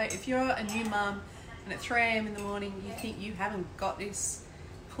favourite. Like if you're a new mum and at 3 a.m. in the morning you think you haven't got this,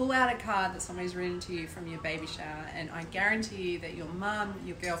 pull out a card that somebody's written to you from your baby shower, and I guarantee you that your mum,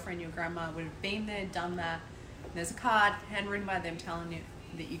 your girlfriend, your grandma would have been there, done that. And there's a card handwritten by them telling you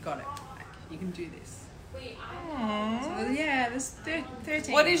that you got it. Like, you can do this. Wait, So yeah, there's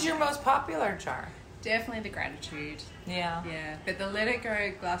 13. What is your most popular jar? Definitely the gratitude. Yeah. Yeah, but the Let It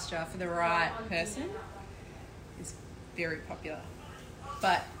Go glass jar for the right person is very popular.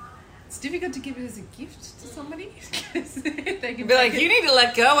 But it's difficult to give it as a gift to somebody. 'Cause they can Be like, take you it. need to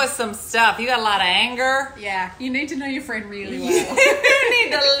let go of some stuff. You got a lot of anger. Yeah, you need to know your friend really well. You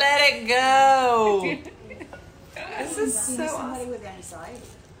need to let it go. This is Seeing so somebody awesome. with anxiety.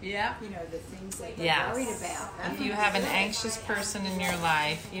 Yeah. You know, the things that they're Yes. worried about. If you have an anxious person in your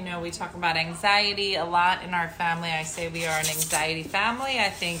life, you know, we talk about anxiety a lot in our family. I say we are an anxiety family. I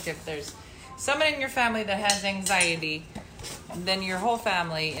think if there's someone in your family that has anxiety, then your whole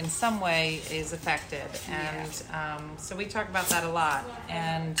family in some way is affected. And so we talk about that a lot.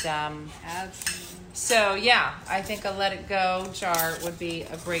 And Absolutely. so, yeah, I think a Let It Go jar would be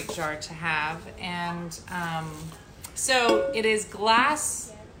a great jar to have. And so it is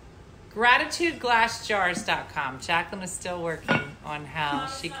gratitudeglassjars.com. Jacqueline is still working on how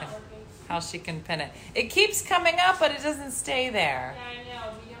she can pin it. It keeps coming up, but it doesn't stay there. Yeah, I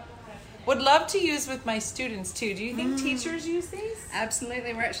know. We don't know how to pin it. Would love to use with my students too. Do you think teachers use these?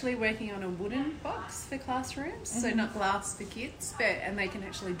 Absolutely. We're actually working on a wooden box for classrooms, so not glass for kids, and they can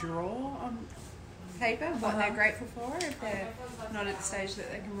actually draw on paper what they're grateful for if they're not at the stage that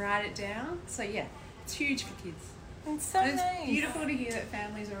they can write it down. So yeah, it's huge for kids. It's so And it's nice. beautiful to hear that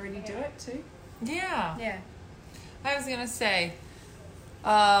families already do it too. Yeah. Yeah. I was gonna say,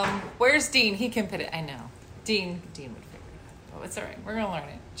 where's Dean? He can put it. I know. Dean would figure it out. Oh, it's all right. We're gonna learn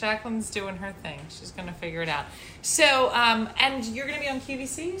it. Jacqueline's doing her thing. She's gonna figure it out. So, and you're gonna be on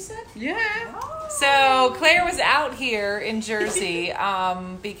QVC, you said? Yeah. So Claire was out here in Jersey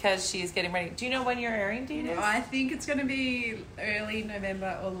because she's getting ready. Do you know when your airing date is? I think it's going to be early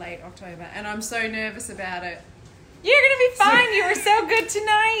November or late October, and I'm so nervous about it. You're gonna be fine. You were so good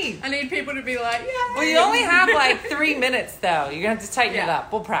tonight. I need people to be like, yeah. Well, you only have like 3 minutes though. You're gonna have to tighten it Yeah.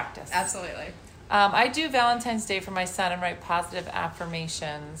 up. We'll practice. Absolutely. I do Valentine's Day for my son and write positive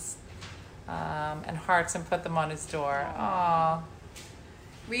affirmations and hearts and put them on his door. Aww.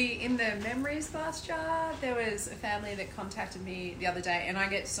 In the memories glass jar, there was a family that contacted me the other day, and I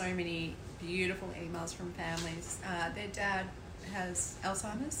get so many beautiful emails from families. Their dad has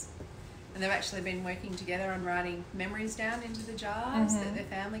Alzheimer's, and they've actually been working together on writing memories down into the jars that their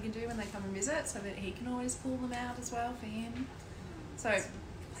family can do when they come and visit, so that he can always pull them out as well for him. So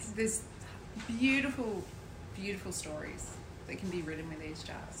there's beautiful, beautiful stories that can be written with these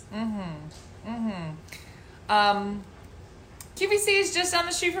jars. QVC is just down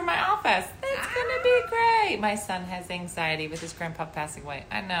the street from my office. That's gonna be great. My son has anxiety with his grandpa passing away.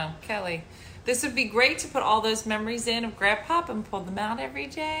 I know, Kelly. This would be great to put all those memories in of grandpa and pull them out every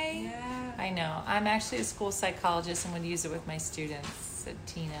day. Yeah. I know. I'm actually a school psychologist and would use it with my students, said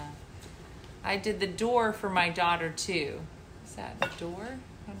Tina. I did the door for my daughter too. Is that a door?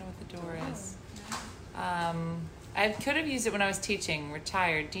 I don't know what the door is. I could have used it when I was teaching.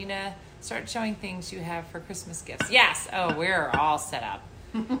 Retired. Dina, start showing things you have for Christmas gifts. Yes. Oh, we're all set up.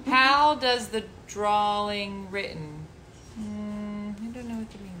 How does the drawing written? I don't know what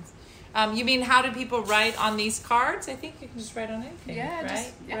that means. You mean how do people write on these cards? I think you can just write on anything, Yeah, right?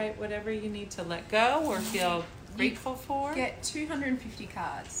 just- yeah. Write whatever you need to let go or feel grateful for. Get 250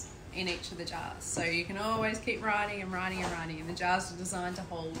 cards in each of the jars, so you can always keep writing and writing and writing, and the jars are designed to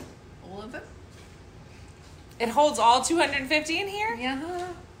hold all of them. It holds all 250 in here? Yeah.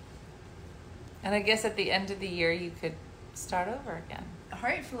 And I guess at the end of the year you could start over again.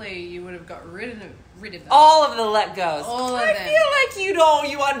 Hopefully you would have got rid of them. All of the let goes. All of I them. feel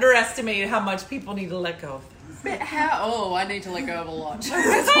like you underestimated how much people need to let go of things. But how? Oh, I need to let go of a lot.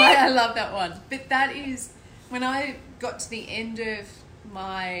 That's why I love that one. But that is when I got to the end of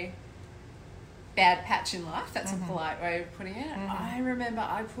my bad patch in life. That's a polite way of putting it. I remember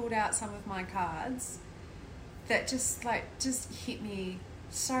I pulled out some of my cards that just hit me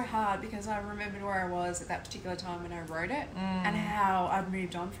so hard because I remembered where I was at that particular time when I wrote it and how I'd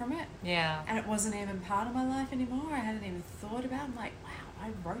moved on from it. Yeah. And it wasn't even part of my life anymore. I hadn't even thought about it. I'm like, wow, I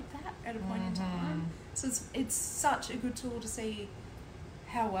wrote that at a point in time. So it's such a good tool to see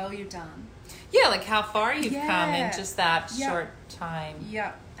how well you've done. Yeah, like how far you've come in Yeah. just that Yeah. short time.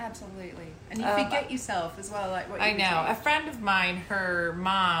 Yeah, absolutely. And you Um, forget yourself as well, like what you I know. A achieved. friend of mine, her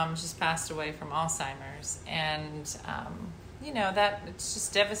mom just passed away from Alzheimer's, and you know that it's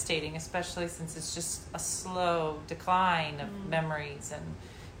just devastating, especially since it's just a slow decline of memories, and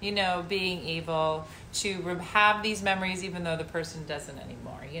you know being able to have these memories even though the person doesn't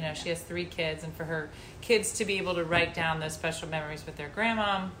anymore. You know, she has 3 kids, and for her kids to be able to write down those special memories with their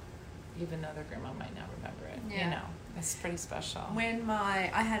grandma, even though their grandma might not remember it. Yeah. You know, it's pretty special.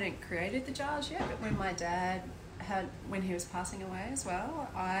 I hadn't created the jars yet, but when my dad when he was passing away as well,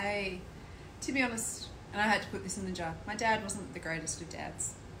 to be honest, and I had to put this in the jar, my dad wasn't the greatest of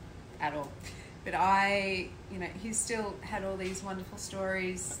dads at all. But he still had all these wonderful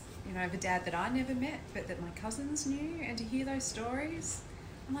stories, of a dad that I never met, but that my cousins knew. And to hear those stories,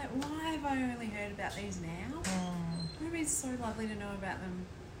 I'm like, why have I only heard about these now? It would have been so lovely to know about them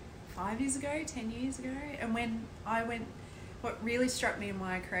 5 years ago, 10 years ago. And when I went what really struck me and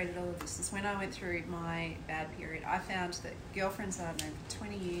why I created all of this is when I went through my bad period, I found that girlfriends that I'd known for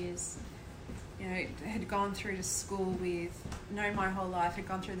 20 years, you know, had gone through to school with, known my whole life, had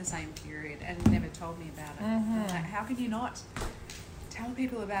gone through the same period and never told me about it. I'm like, how can you not tell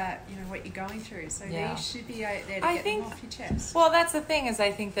people about, you know, what you're going through? So Yeah. these should be out there to I get think- them off your chest. Well, that's the thing is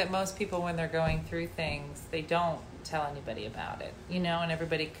I think that most people when they're going through things, they don't tell anybody about it, you know, and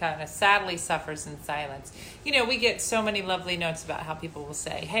everybody kind of sadly suffers in silence. You know, we get so many lovely notes about how people will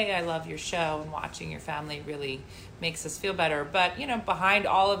say, hey, I love your show and watching your family really makes us feel better. But, you know, behind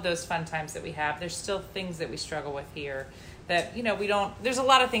all of those fun times that we have, there's still things that we struggle with here that, you know, we don't, there's a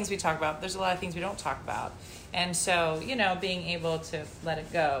lot of things we talk about. There's a lot of things we don't talk about. And so, you know, being able to let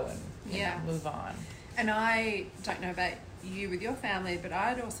it go and you know, move on. And I don't know about you with your family, but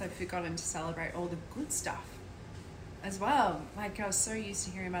I'd also forgotten to celebrate all the good stuff as well. Like I was so used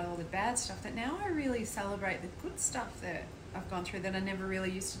to hearing about all the bad stuff that now I really celebrate the good stuff that I've gone through that I never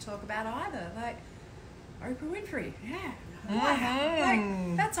really used to talk about either. Like Oprah Winfrey, yeah.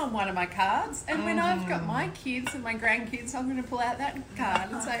 Like, that's on one of my cards. And when I've got my kids and my grandkids, I'm going to pull out that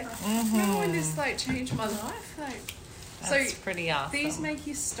card and say, remember when this like changed my life? Like, That's pretty awesome. These make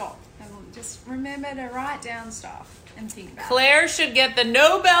you stop and just remember to write down stuff and think about Claire should get the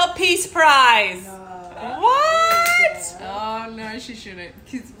Nobel Peace Prize. What? Oh no, she shouldn't.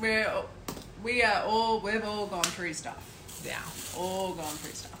 Because we've all gone through stuff. Yeah, All gone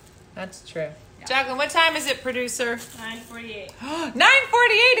through stuff. that's true. Jacqueline, what time is it, producer? 9:48. 9:48.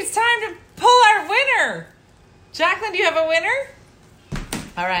 It's time to pull our winner. Jacqueline, do you have a winner?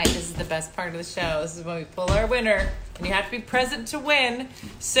 All right, this is the best part of the show. This is when we pull our winner, and you have to be present to win.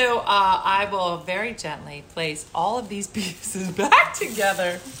 So I will very gently place all of these pieces back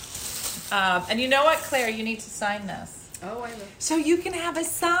together. And you know what, Claire? You need to sign this. Oh, I will. So you can have a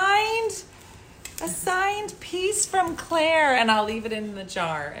signed piece from Claire, and I'll leave it in the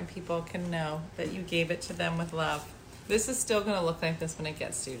jar, and people can know that you gave it to them with love. This is still going to look like this when it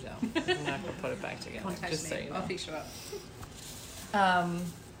gets to you, though. I'm not going to put it back together. Contact Just me. so you know. I'll fix you up.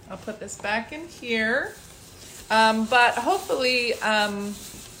 I'll put this back in here. But hopefully, drum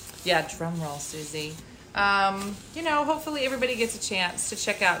roll, Susie. You know, hopefully everybody gets a chance to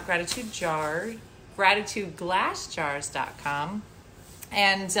check out gratitudeglassjars.com.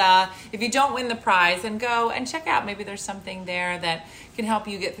 And if you don't win the prize, then go and check out. Maybe there's something there that can help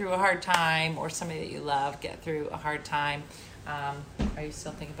you get through a hard time, or somebody that you love get through a hard time. Are you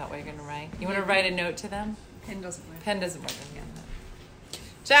still thinking about what you're going to write? You want to write a note to them? Pen doesn't work. Pen doesn't work.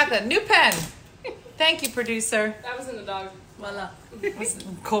 Jacqueline, new pen. Thank you, producer. That was in the dog. Voila.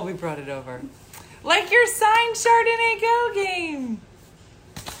 Colby brought it over. Like your signed Chardonnay Go game.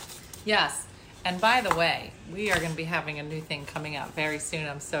 Yes. And by the way, we are going to be having a new thing coming out very soon.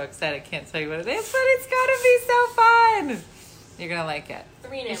 I'm so excited. I can't tell you what it is, but it's going to be so fun. You're going to like it.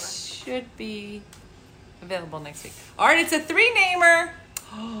 3-namer. It should be available next week. All right, it's a 3-namer.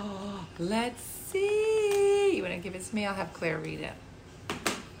 Let's see. You want to give it to me? I'll have Claire read it.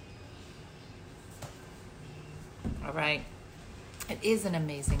 All right. It is an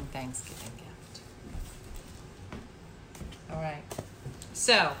amazing Thanksgiving gift. All right.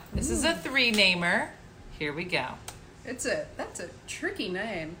 So, this is a 3-namer. Here we go. That's a tricky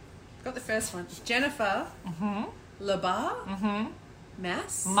name. Got the first one. Jennifer. Labar.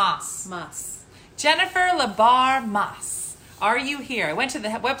 Moss. Moss. Jennifer Labar Moss. Are you here? I went to the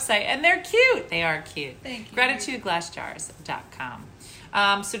website and they're cute. They are cute. Thank you.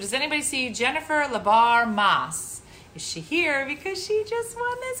 Gratitudeglassjars.com. So does anybody see Jennifer Labar Moss? Is she here? Because she just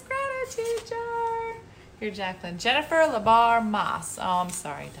won this gratitude jar. Here, Jacqueline. Jennifer Labar Moss. Oh, I'm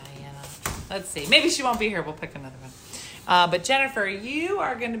sorry, Diana. Let's see. Maybe she won't be here. We'll pick another one. But Jennifer, you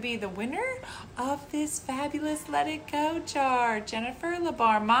are going to be the winner of this fabulous Let It Go jar. Jennifer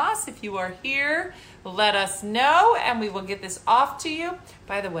Labar Moss, if you are here, let us know and we will get this off to you.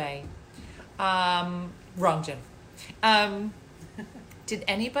 By the way, wrong Jen. Did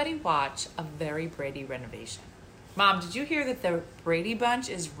anybody watch A Very Brady Renovation? Mom, did you hear that the Brady Bunch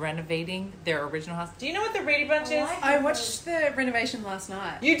is renovating their original house? Do you know what the Brady Bunch is? I watched the renovation last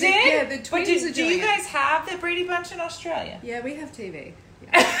night. You did? Yeah, the But twins are do doing you guys have the Brady Bunch in Australia? Yeah, we have TV.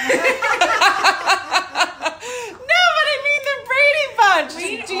 No, but I mean the Brady Bunch.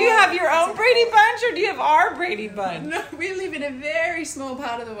 Do you have your own Brady Bunch or do you have our Brady Bunch? No, we live in a very small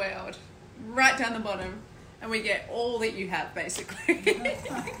part of the world, right down the bottom, and we get all that you have, basically.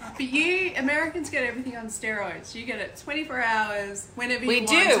 But you, Americans, get everything on steroids. You get it 24 hours, whenever We you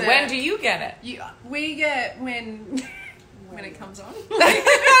do. want it. When do you get it? We get when it comes on.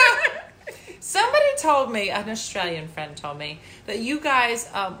 Somebody told me, an Australian friend told me, that you guys,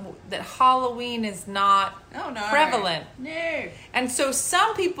 that Halloween is not prevalent. No. And so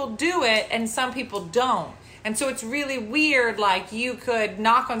some people do it and some people don't. And so it's really weird, like you could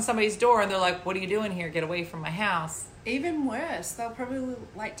knock on somebody's door and they're like, what are you doing here? Get away from my house. Even worse, they'll probably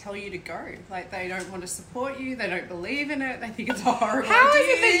like tell you to go. Like they don't want to support you. They don't believe in it. They think it's a horrible How is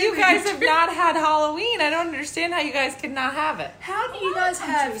idea. it that you guys have not had Halloween? I don't understand how you guys could not have it. How do you guys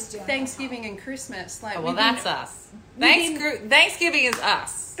have Thanksgiving and Christmas? Like, Well, within- that's us. within- Thanksgiving is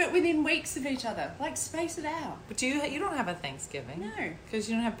us. But within weeks of each other. Like, space it out. But you don't have a Thanksgiving. No. Because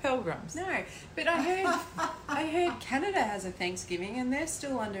you don't have pilgrims. No. But I heard Canada has a Thanksgiving and they're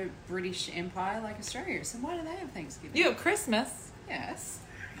still under British Empire like Australia. So why do they have Thanksgiving? You have Christmas. Yes.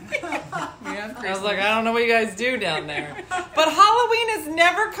 We have Christmas. I was like, I don't know what you guys do down there. But Halloween has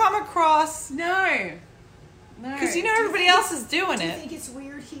never come across. No. No. Because you know everybody else is doing Do you it. think it's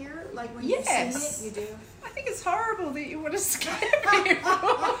weird here? Like when Yes. you see it, you do? I think it's horrible that you want to scare people.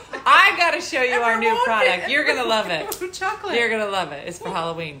 I got to show you our new Everyone product. get- You're going to love it. Chocolate. You're going to love it. It's for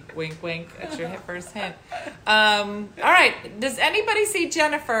Halloween. Wink, wink. That's your first hint. All right. Does anybody see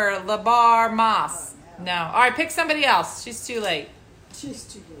Jennifer Labar Moss? No. All right. Pick somebody else. She's too late. She's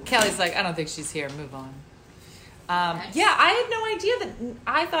too good. Kelly's like, I don't think she's here. Move on. Yeah, I had no idea that.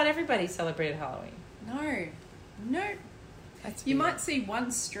 I thought everybody celebrated Halloween. No. That's You weird. might see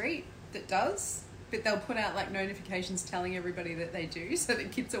one street that does, but they'll put out like notifications telling everybody that they do, so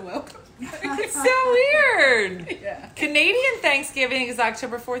that kids are welcome. It's so weird. Yeah. Canadian Thanksgiving is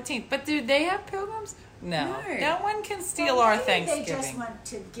October 14th, but do they have pilgrims? No. No one can steal Well, our maybe Thanksgiving. They just want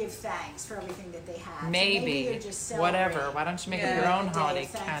to give thanks for everything that they have. So Maybe. they're just Whatever. celebrating Why don't you make Yeah. it your own the day holiday,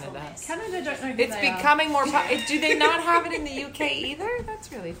 of Canada? thankfulness. Canada don't know who It's they are. becoming more. Do they not have it in the UK either?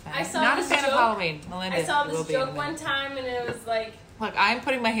 That's really fun. I saw Not a this fan of joke. Halloween. Melinda I saw will this be in a joke minute. one time and it was like, Look, I'm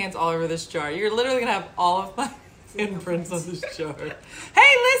putting my hands all over this jar. You're literally gonna have all of my imprints on this jar.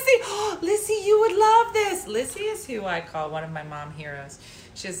 Hey, Lissy! Lissy, you would love this. Lissy is who I call one of my mom heroes.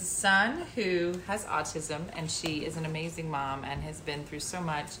 She has a son who has autism, and she is an amazing mom and has been through so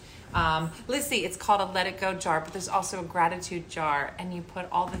much. Lissy, it's called a Let It Go jar, but there's also a gratitude jar, and you put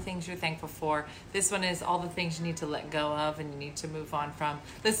all the things you're thankful for. This one is all the things you need to let go of and you need to move on from.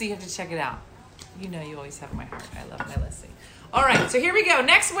 Lissy, you have to check it out. You know you always have my heart. I love my Lissy. All right, so here we go.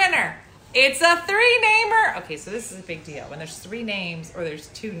 Next winner. It's a 3-namer. Okay, so this is a big deal when there's 3 names or there's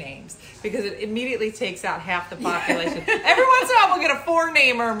 2 names because it immediately takes out half the population. Every once in a while we'll get a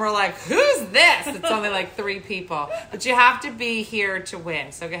 4-namer and we're like, who's this? It's only like 3 people. But you have to be here to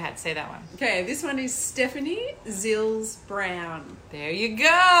win. So go ahead, say that one. Okay, this one is Stephanie Zills Brown. There you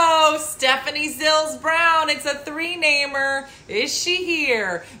go. Stephanie Zills Brown. It's a 3-namer. Is she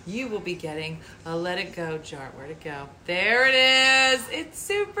here? You will be getting a Let It Go jar. Where'd it go? There it is. It's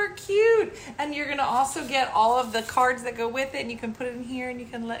super cute. And you're going to also get all of the cards that go with it. And you can put it in here and you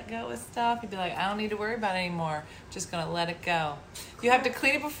can let go of stuff. You'd be like, I don't need to worry about it anymore. I'm just going to let it go. You have to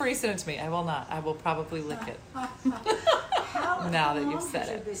clean it before you send it to me. I will not. I will probably lick it. How Now that long you've said has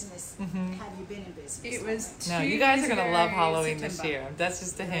your it. business, have you been in business? It was No, 2 you guys are years going to ago love in Halloween this September. year. That's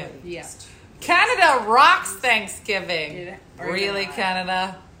just a hint. Yeah. Canada rocks Thanksgiving. Yeah. Really, Organized.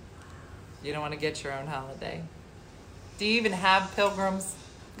 Canada? You don't want to get your own holiday. Do you even have pilgrims?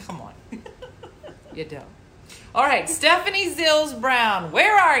 Come on. You don't. All right, Stephanie Zills Brown,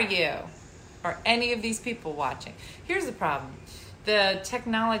 where are you? Are any of these people watching? Here's the problem. The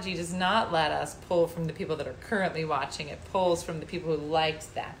technology does not let us pull from the people that are currently watching. It pulls from the people who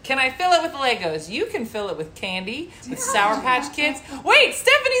liked that. Can I fill it with Legos? You can fill it with candy, with Sour Patch Kids. Wait,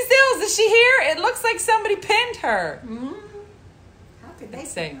 Stephanie Zills, is she here? It looks like somebody pinned her. How could they Say,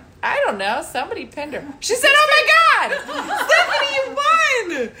 say no? I don't know. Somebody pinned her. She said, "Oh my God, Stephanie, you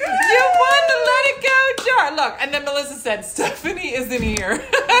won! You won the Let It Go jar." Look, and then Melissa said, "Stephanie isn't here."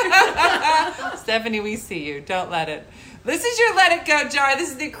 Stephanie, we see you. Don't let it. This is your Let It Go jar. This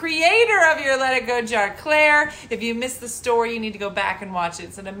is the creator of your Let It Go jar, Claire. If you missed the story, you need to go back and watch it.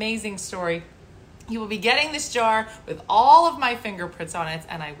 It's an amazing story. You will be getting this jar with all of my fingerprints on it,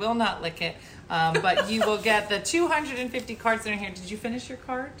 and I will not lick it. But you will get the 250 cards that are in here. Did you finish your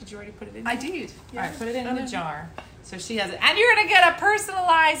card? Did you already put it in? I did. All right, put it in the jar. So she has it. And you're going to get a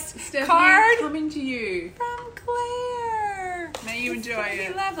personalized Stephanie, card coming to you. from Claire. May you It's enjoy gonna be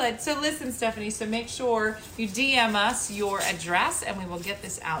it. lovely. So listen, Stephanie, so make sure you DM us your address, and we will get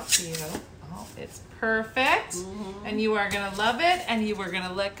this out to you. Oh, It's perfect, and you are going to love it, and you are going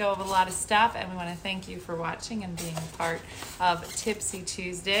to let go of a lot of stuff, and we want to thank you for watching and being a part of Tipsy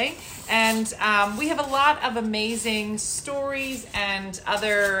Tuesday. And we have a lot of amazing stories and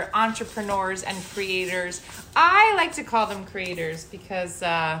other entrepreneurs and creators. I like to call them creators because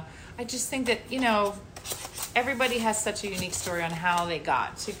I just think that, you know, everybody has such a unique story on how they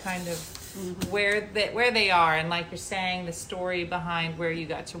got to kind of where they are, and like you're saying, the story behind where you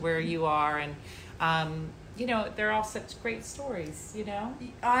got to where you are, and you know, they're all such great stories, you know.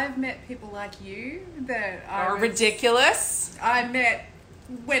 I've met people like you that Are ridiculous. I met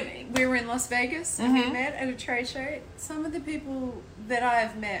when we were in Las Vegas and we met at a trade show. Some of the people that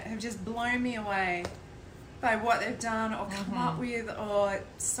I've met have just blown me away by what they've done or come up with or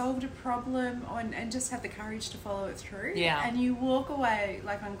solved a problem and just have the courage to follow it through. Yeah. And you walk away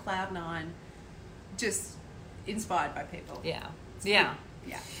like on cloud nine, just inspired by people. Yeah. Yeah.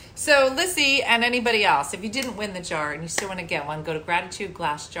 Yeah. So Lissy and anybody else, if you didn't win the jar and you still want to get one, go to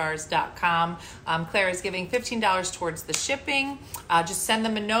gratitudeglassjars.com. Claire is giving $15 towards the shipping. Just send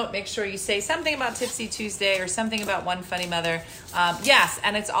them a note. Make sure you say something about Tipsy Tuesday or something about One Funny Mother. Yes,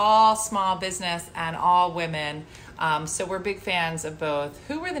 and it's all small business and all women. So we're big fans of both.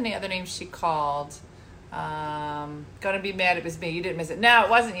 Who were the other names she called? Gonna be mad it was me. You didn't miss it. No,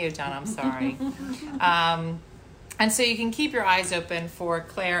 it wasn't you, John. I'm sorry. And so you can keep your eyes open for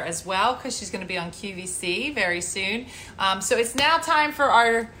Claire as well, because she's going to be on QVC very soon. So it's now time for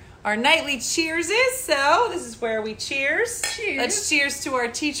our nightly cheerses. So this is where we cheers. Cheers. Let's cheers to our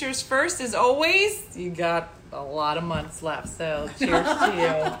teachers first, as always. You got a lot of months left, so cheers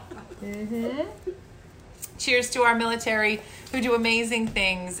to you. Cheers to our military who do amazing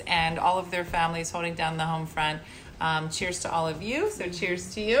things and all of their families holding down the home front. Cheers to all of you. So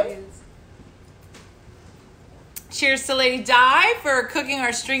cheers to you. Cheers. Cheers to Lady Di for cooking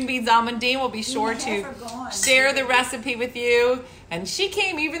our string beans almondine. We'll be sure to share the recipe with you. And she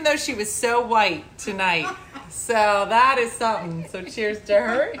came even though she was so white tonight. So that is something. So cheers to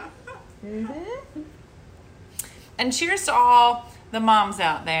her. And cheers to all the moms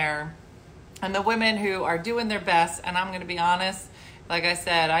out there and the women who are doing their best. And I'm going to be honest, like I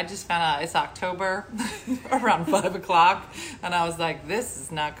said, I just found out it's October around 5 o'clock. And I was like, this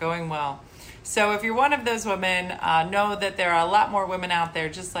is not going well. So if you're one of those women, know that there are a lot more women out there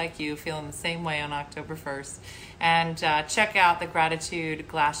just like you feeling the same way on October 1st. And check out the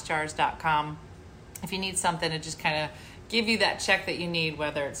gratitudeglassjars.com if you need something to just kind of give you that check that you need,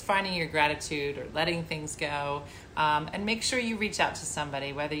 whether it's finding your gratitude or letting things go. And make sure you reach out to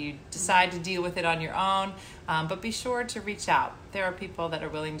somebody, whether you decide to deal with it on your own, but be sure to reach out. There are people that are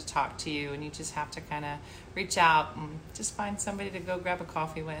willing to talk to you, and you just have to kind of reach out and just find somebody to go grab a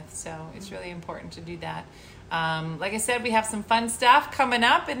coffee with. So it's really important to do that. Like I said, we have some fun stuff coming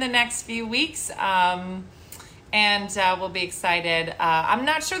up in the next few weeks. And we'll be excited. I'm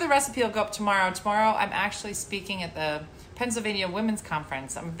not sure the recipe will go up tomorrow. Tomorrow I'm actually speaking at the Pennsylvania Women's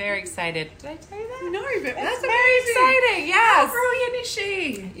Conference. I'm very excited. Did I tell you that? No, but That's very exciting. Yes. How brilliant is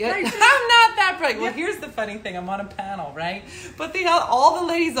she? Yeah. I'm not that brilliant. Well, here's the funny thing. I'm on a panel, right? But all the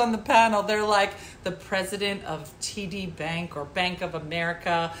ladies on the panel, they're like the president of TD Bank or Bank of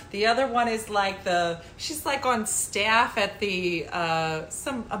America. The other one is like she's like on staff at the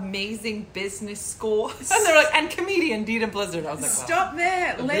some amazing business school. And they're like, and comedian Dita Blizzard. I was like, Stop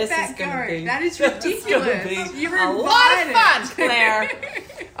there. Let this that is gonna go. be- That is this is gonna ridiculous. be You're a lot of fun, invited. Claire.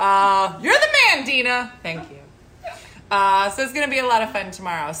 You're the man, Dina. Thank you. So it's going to be a lot of fun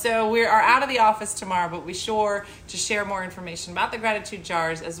tomorrow. So we are out of the office tomorrow, but be sure to share more information about the gratitude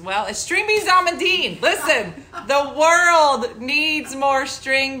jars as well as string beans almondine. Listen, the world needs more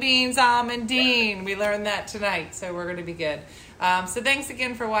string beans almondine. We learned that tonight, so we're going to be good. So thanks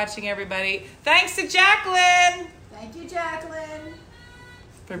again for watching, everybody. Thanks to Jacqueline Thank you, Jacqueline.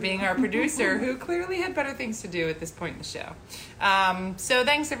 for being our producer, who clearly had better things to do at this point in the show. So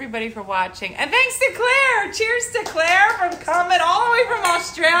thanks everybody for watching. And thanks to Claire. Cheers to Claire for coming all the way from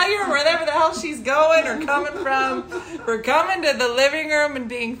Australia or wherever the hell she's going or coming from. For coming to the living room and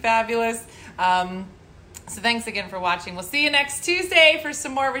being fabulous. So thanks again for watching. We'll see you next Tuesday for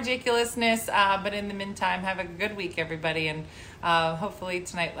some more ridiculousness. But in the meantime, have a good week, everybody. And hopefully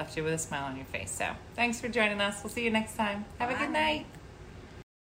tonight left you with a smile on your face. So thanks for joining us. We'll see you next time. Have a good night.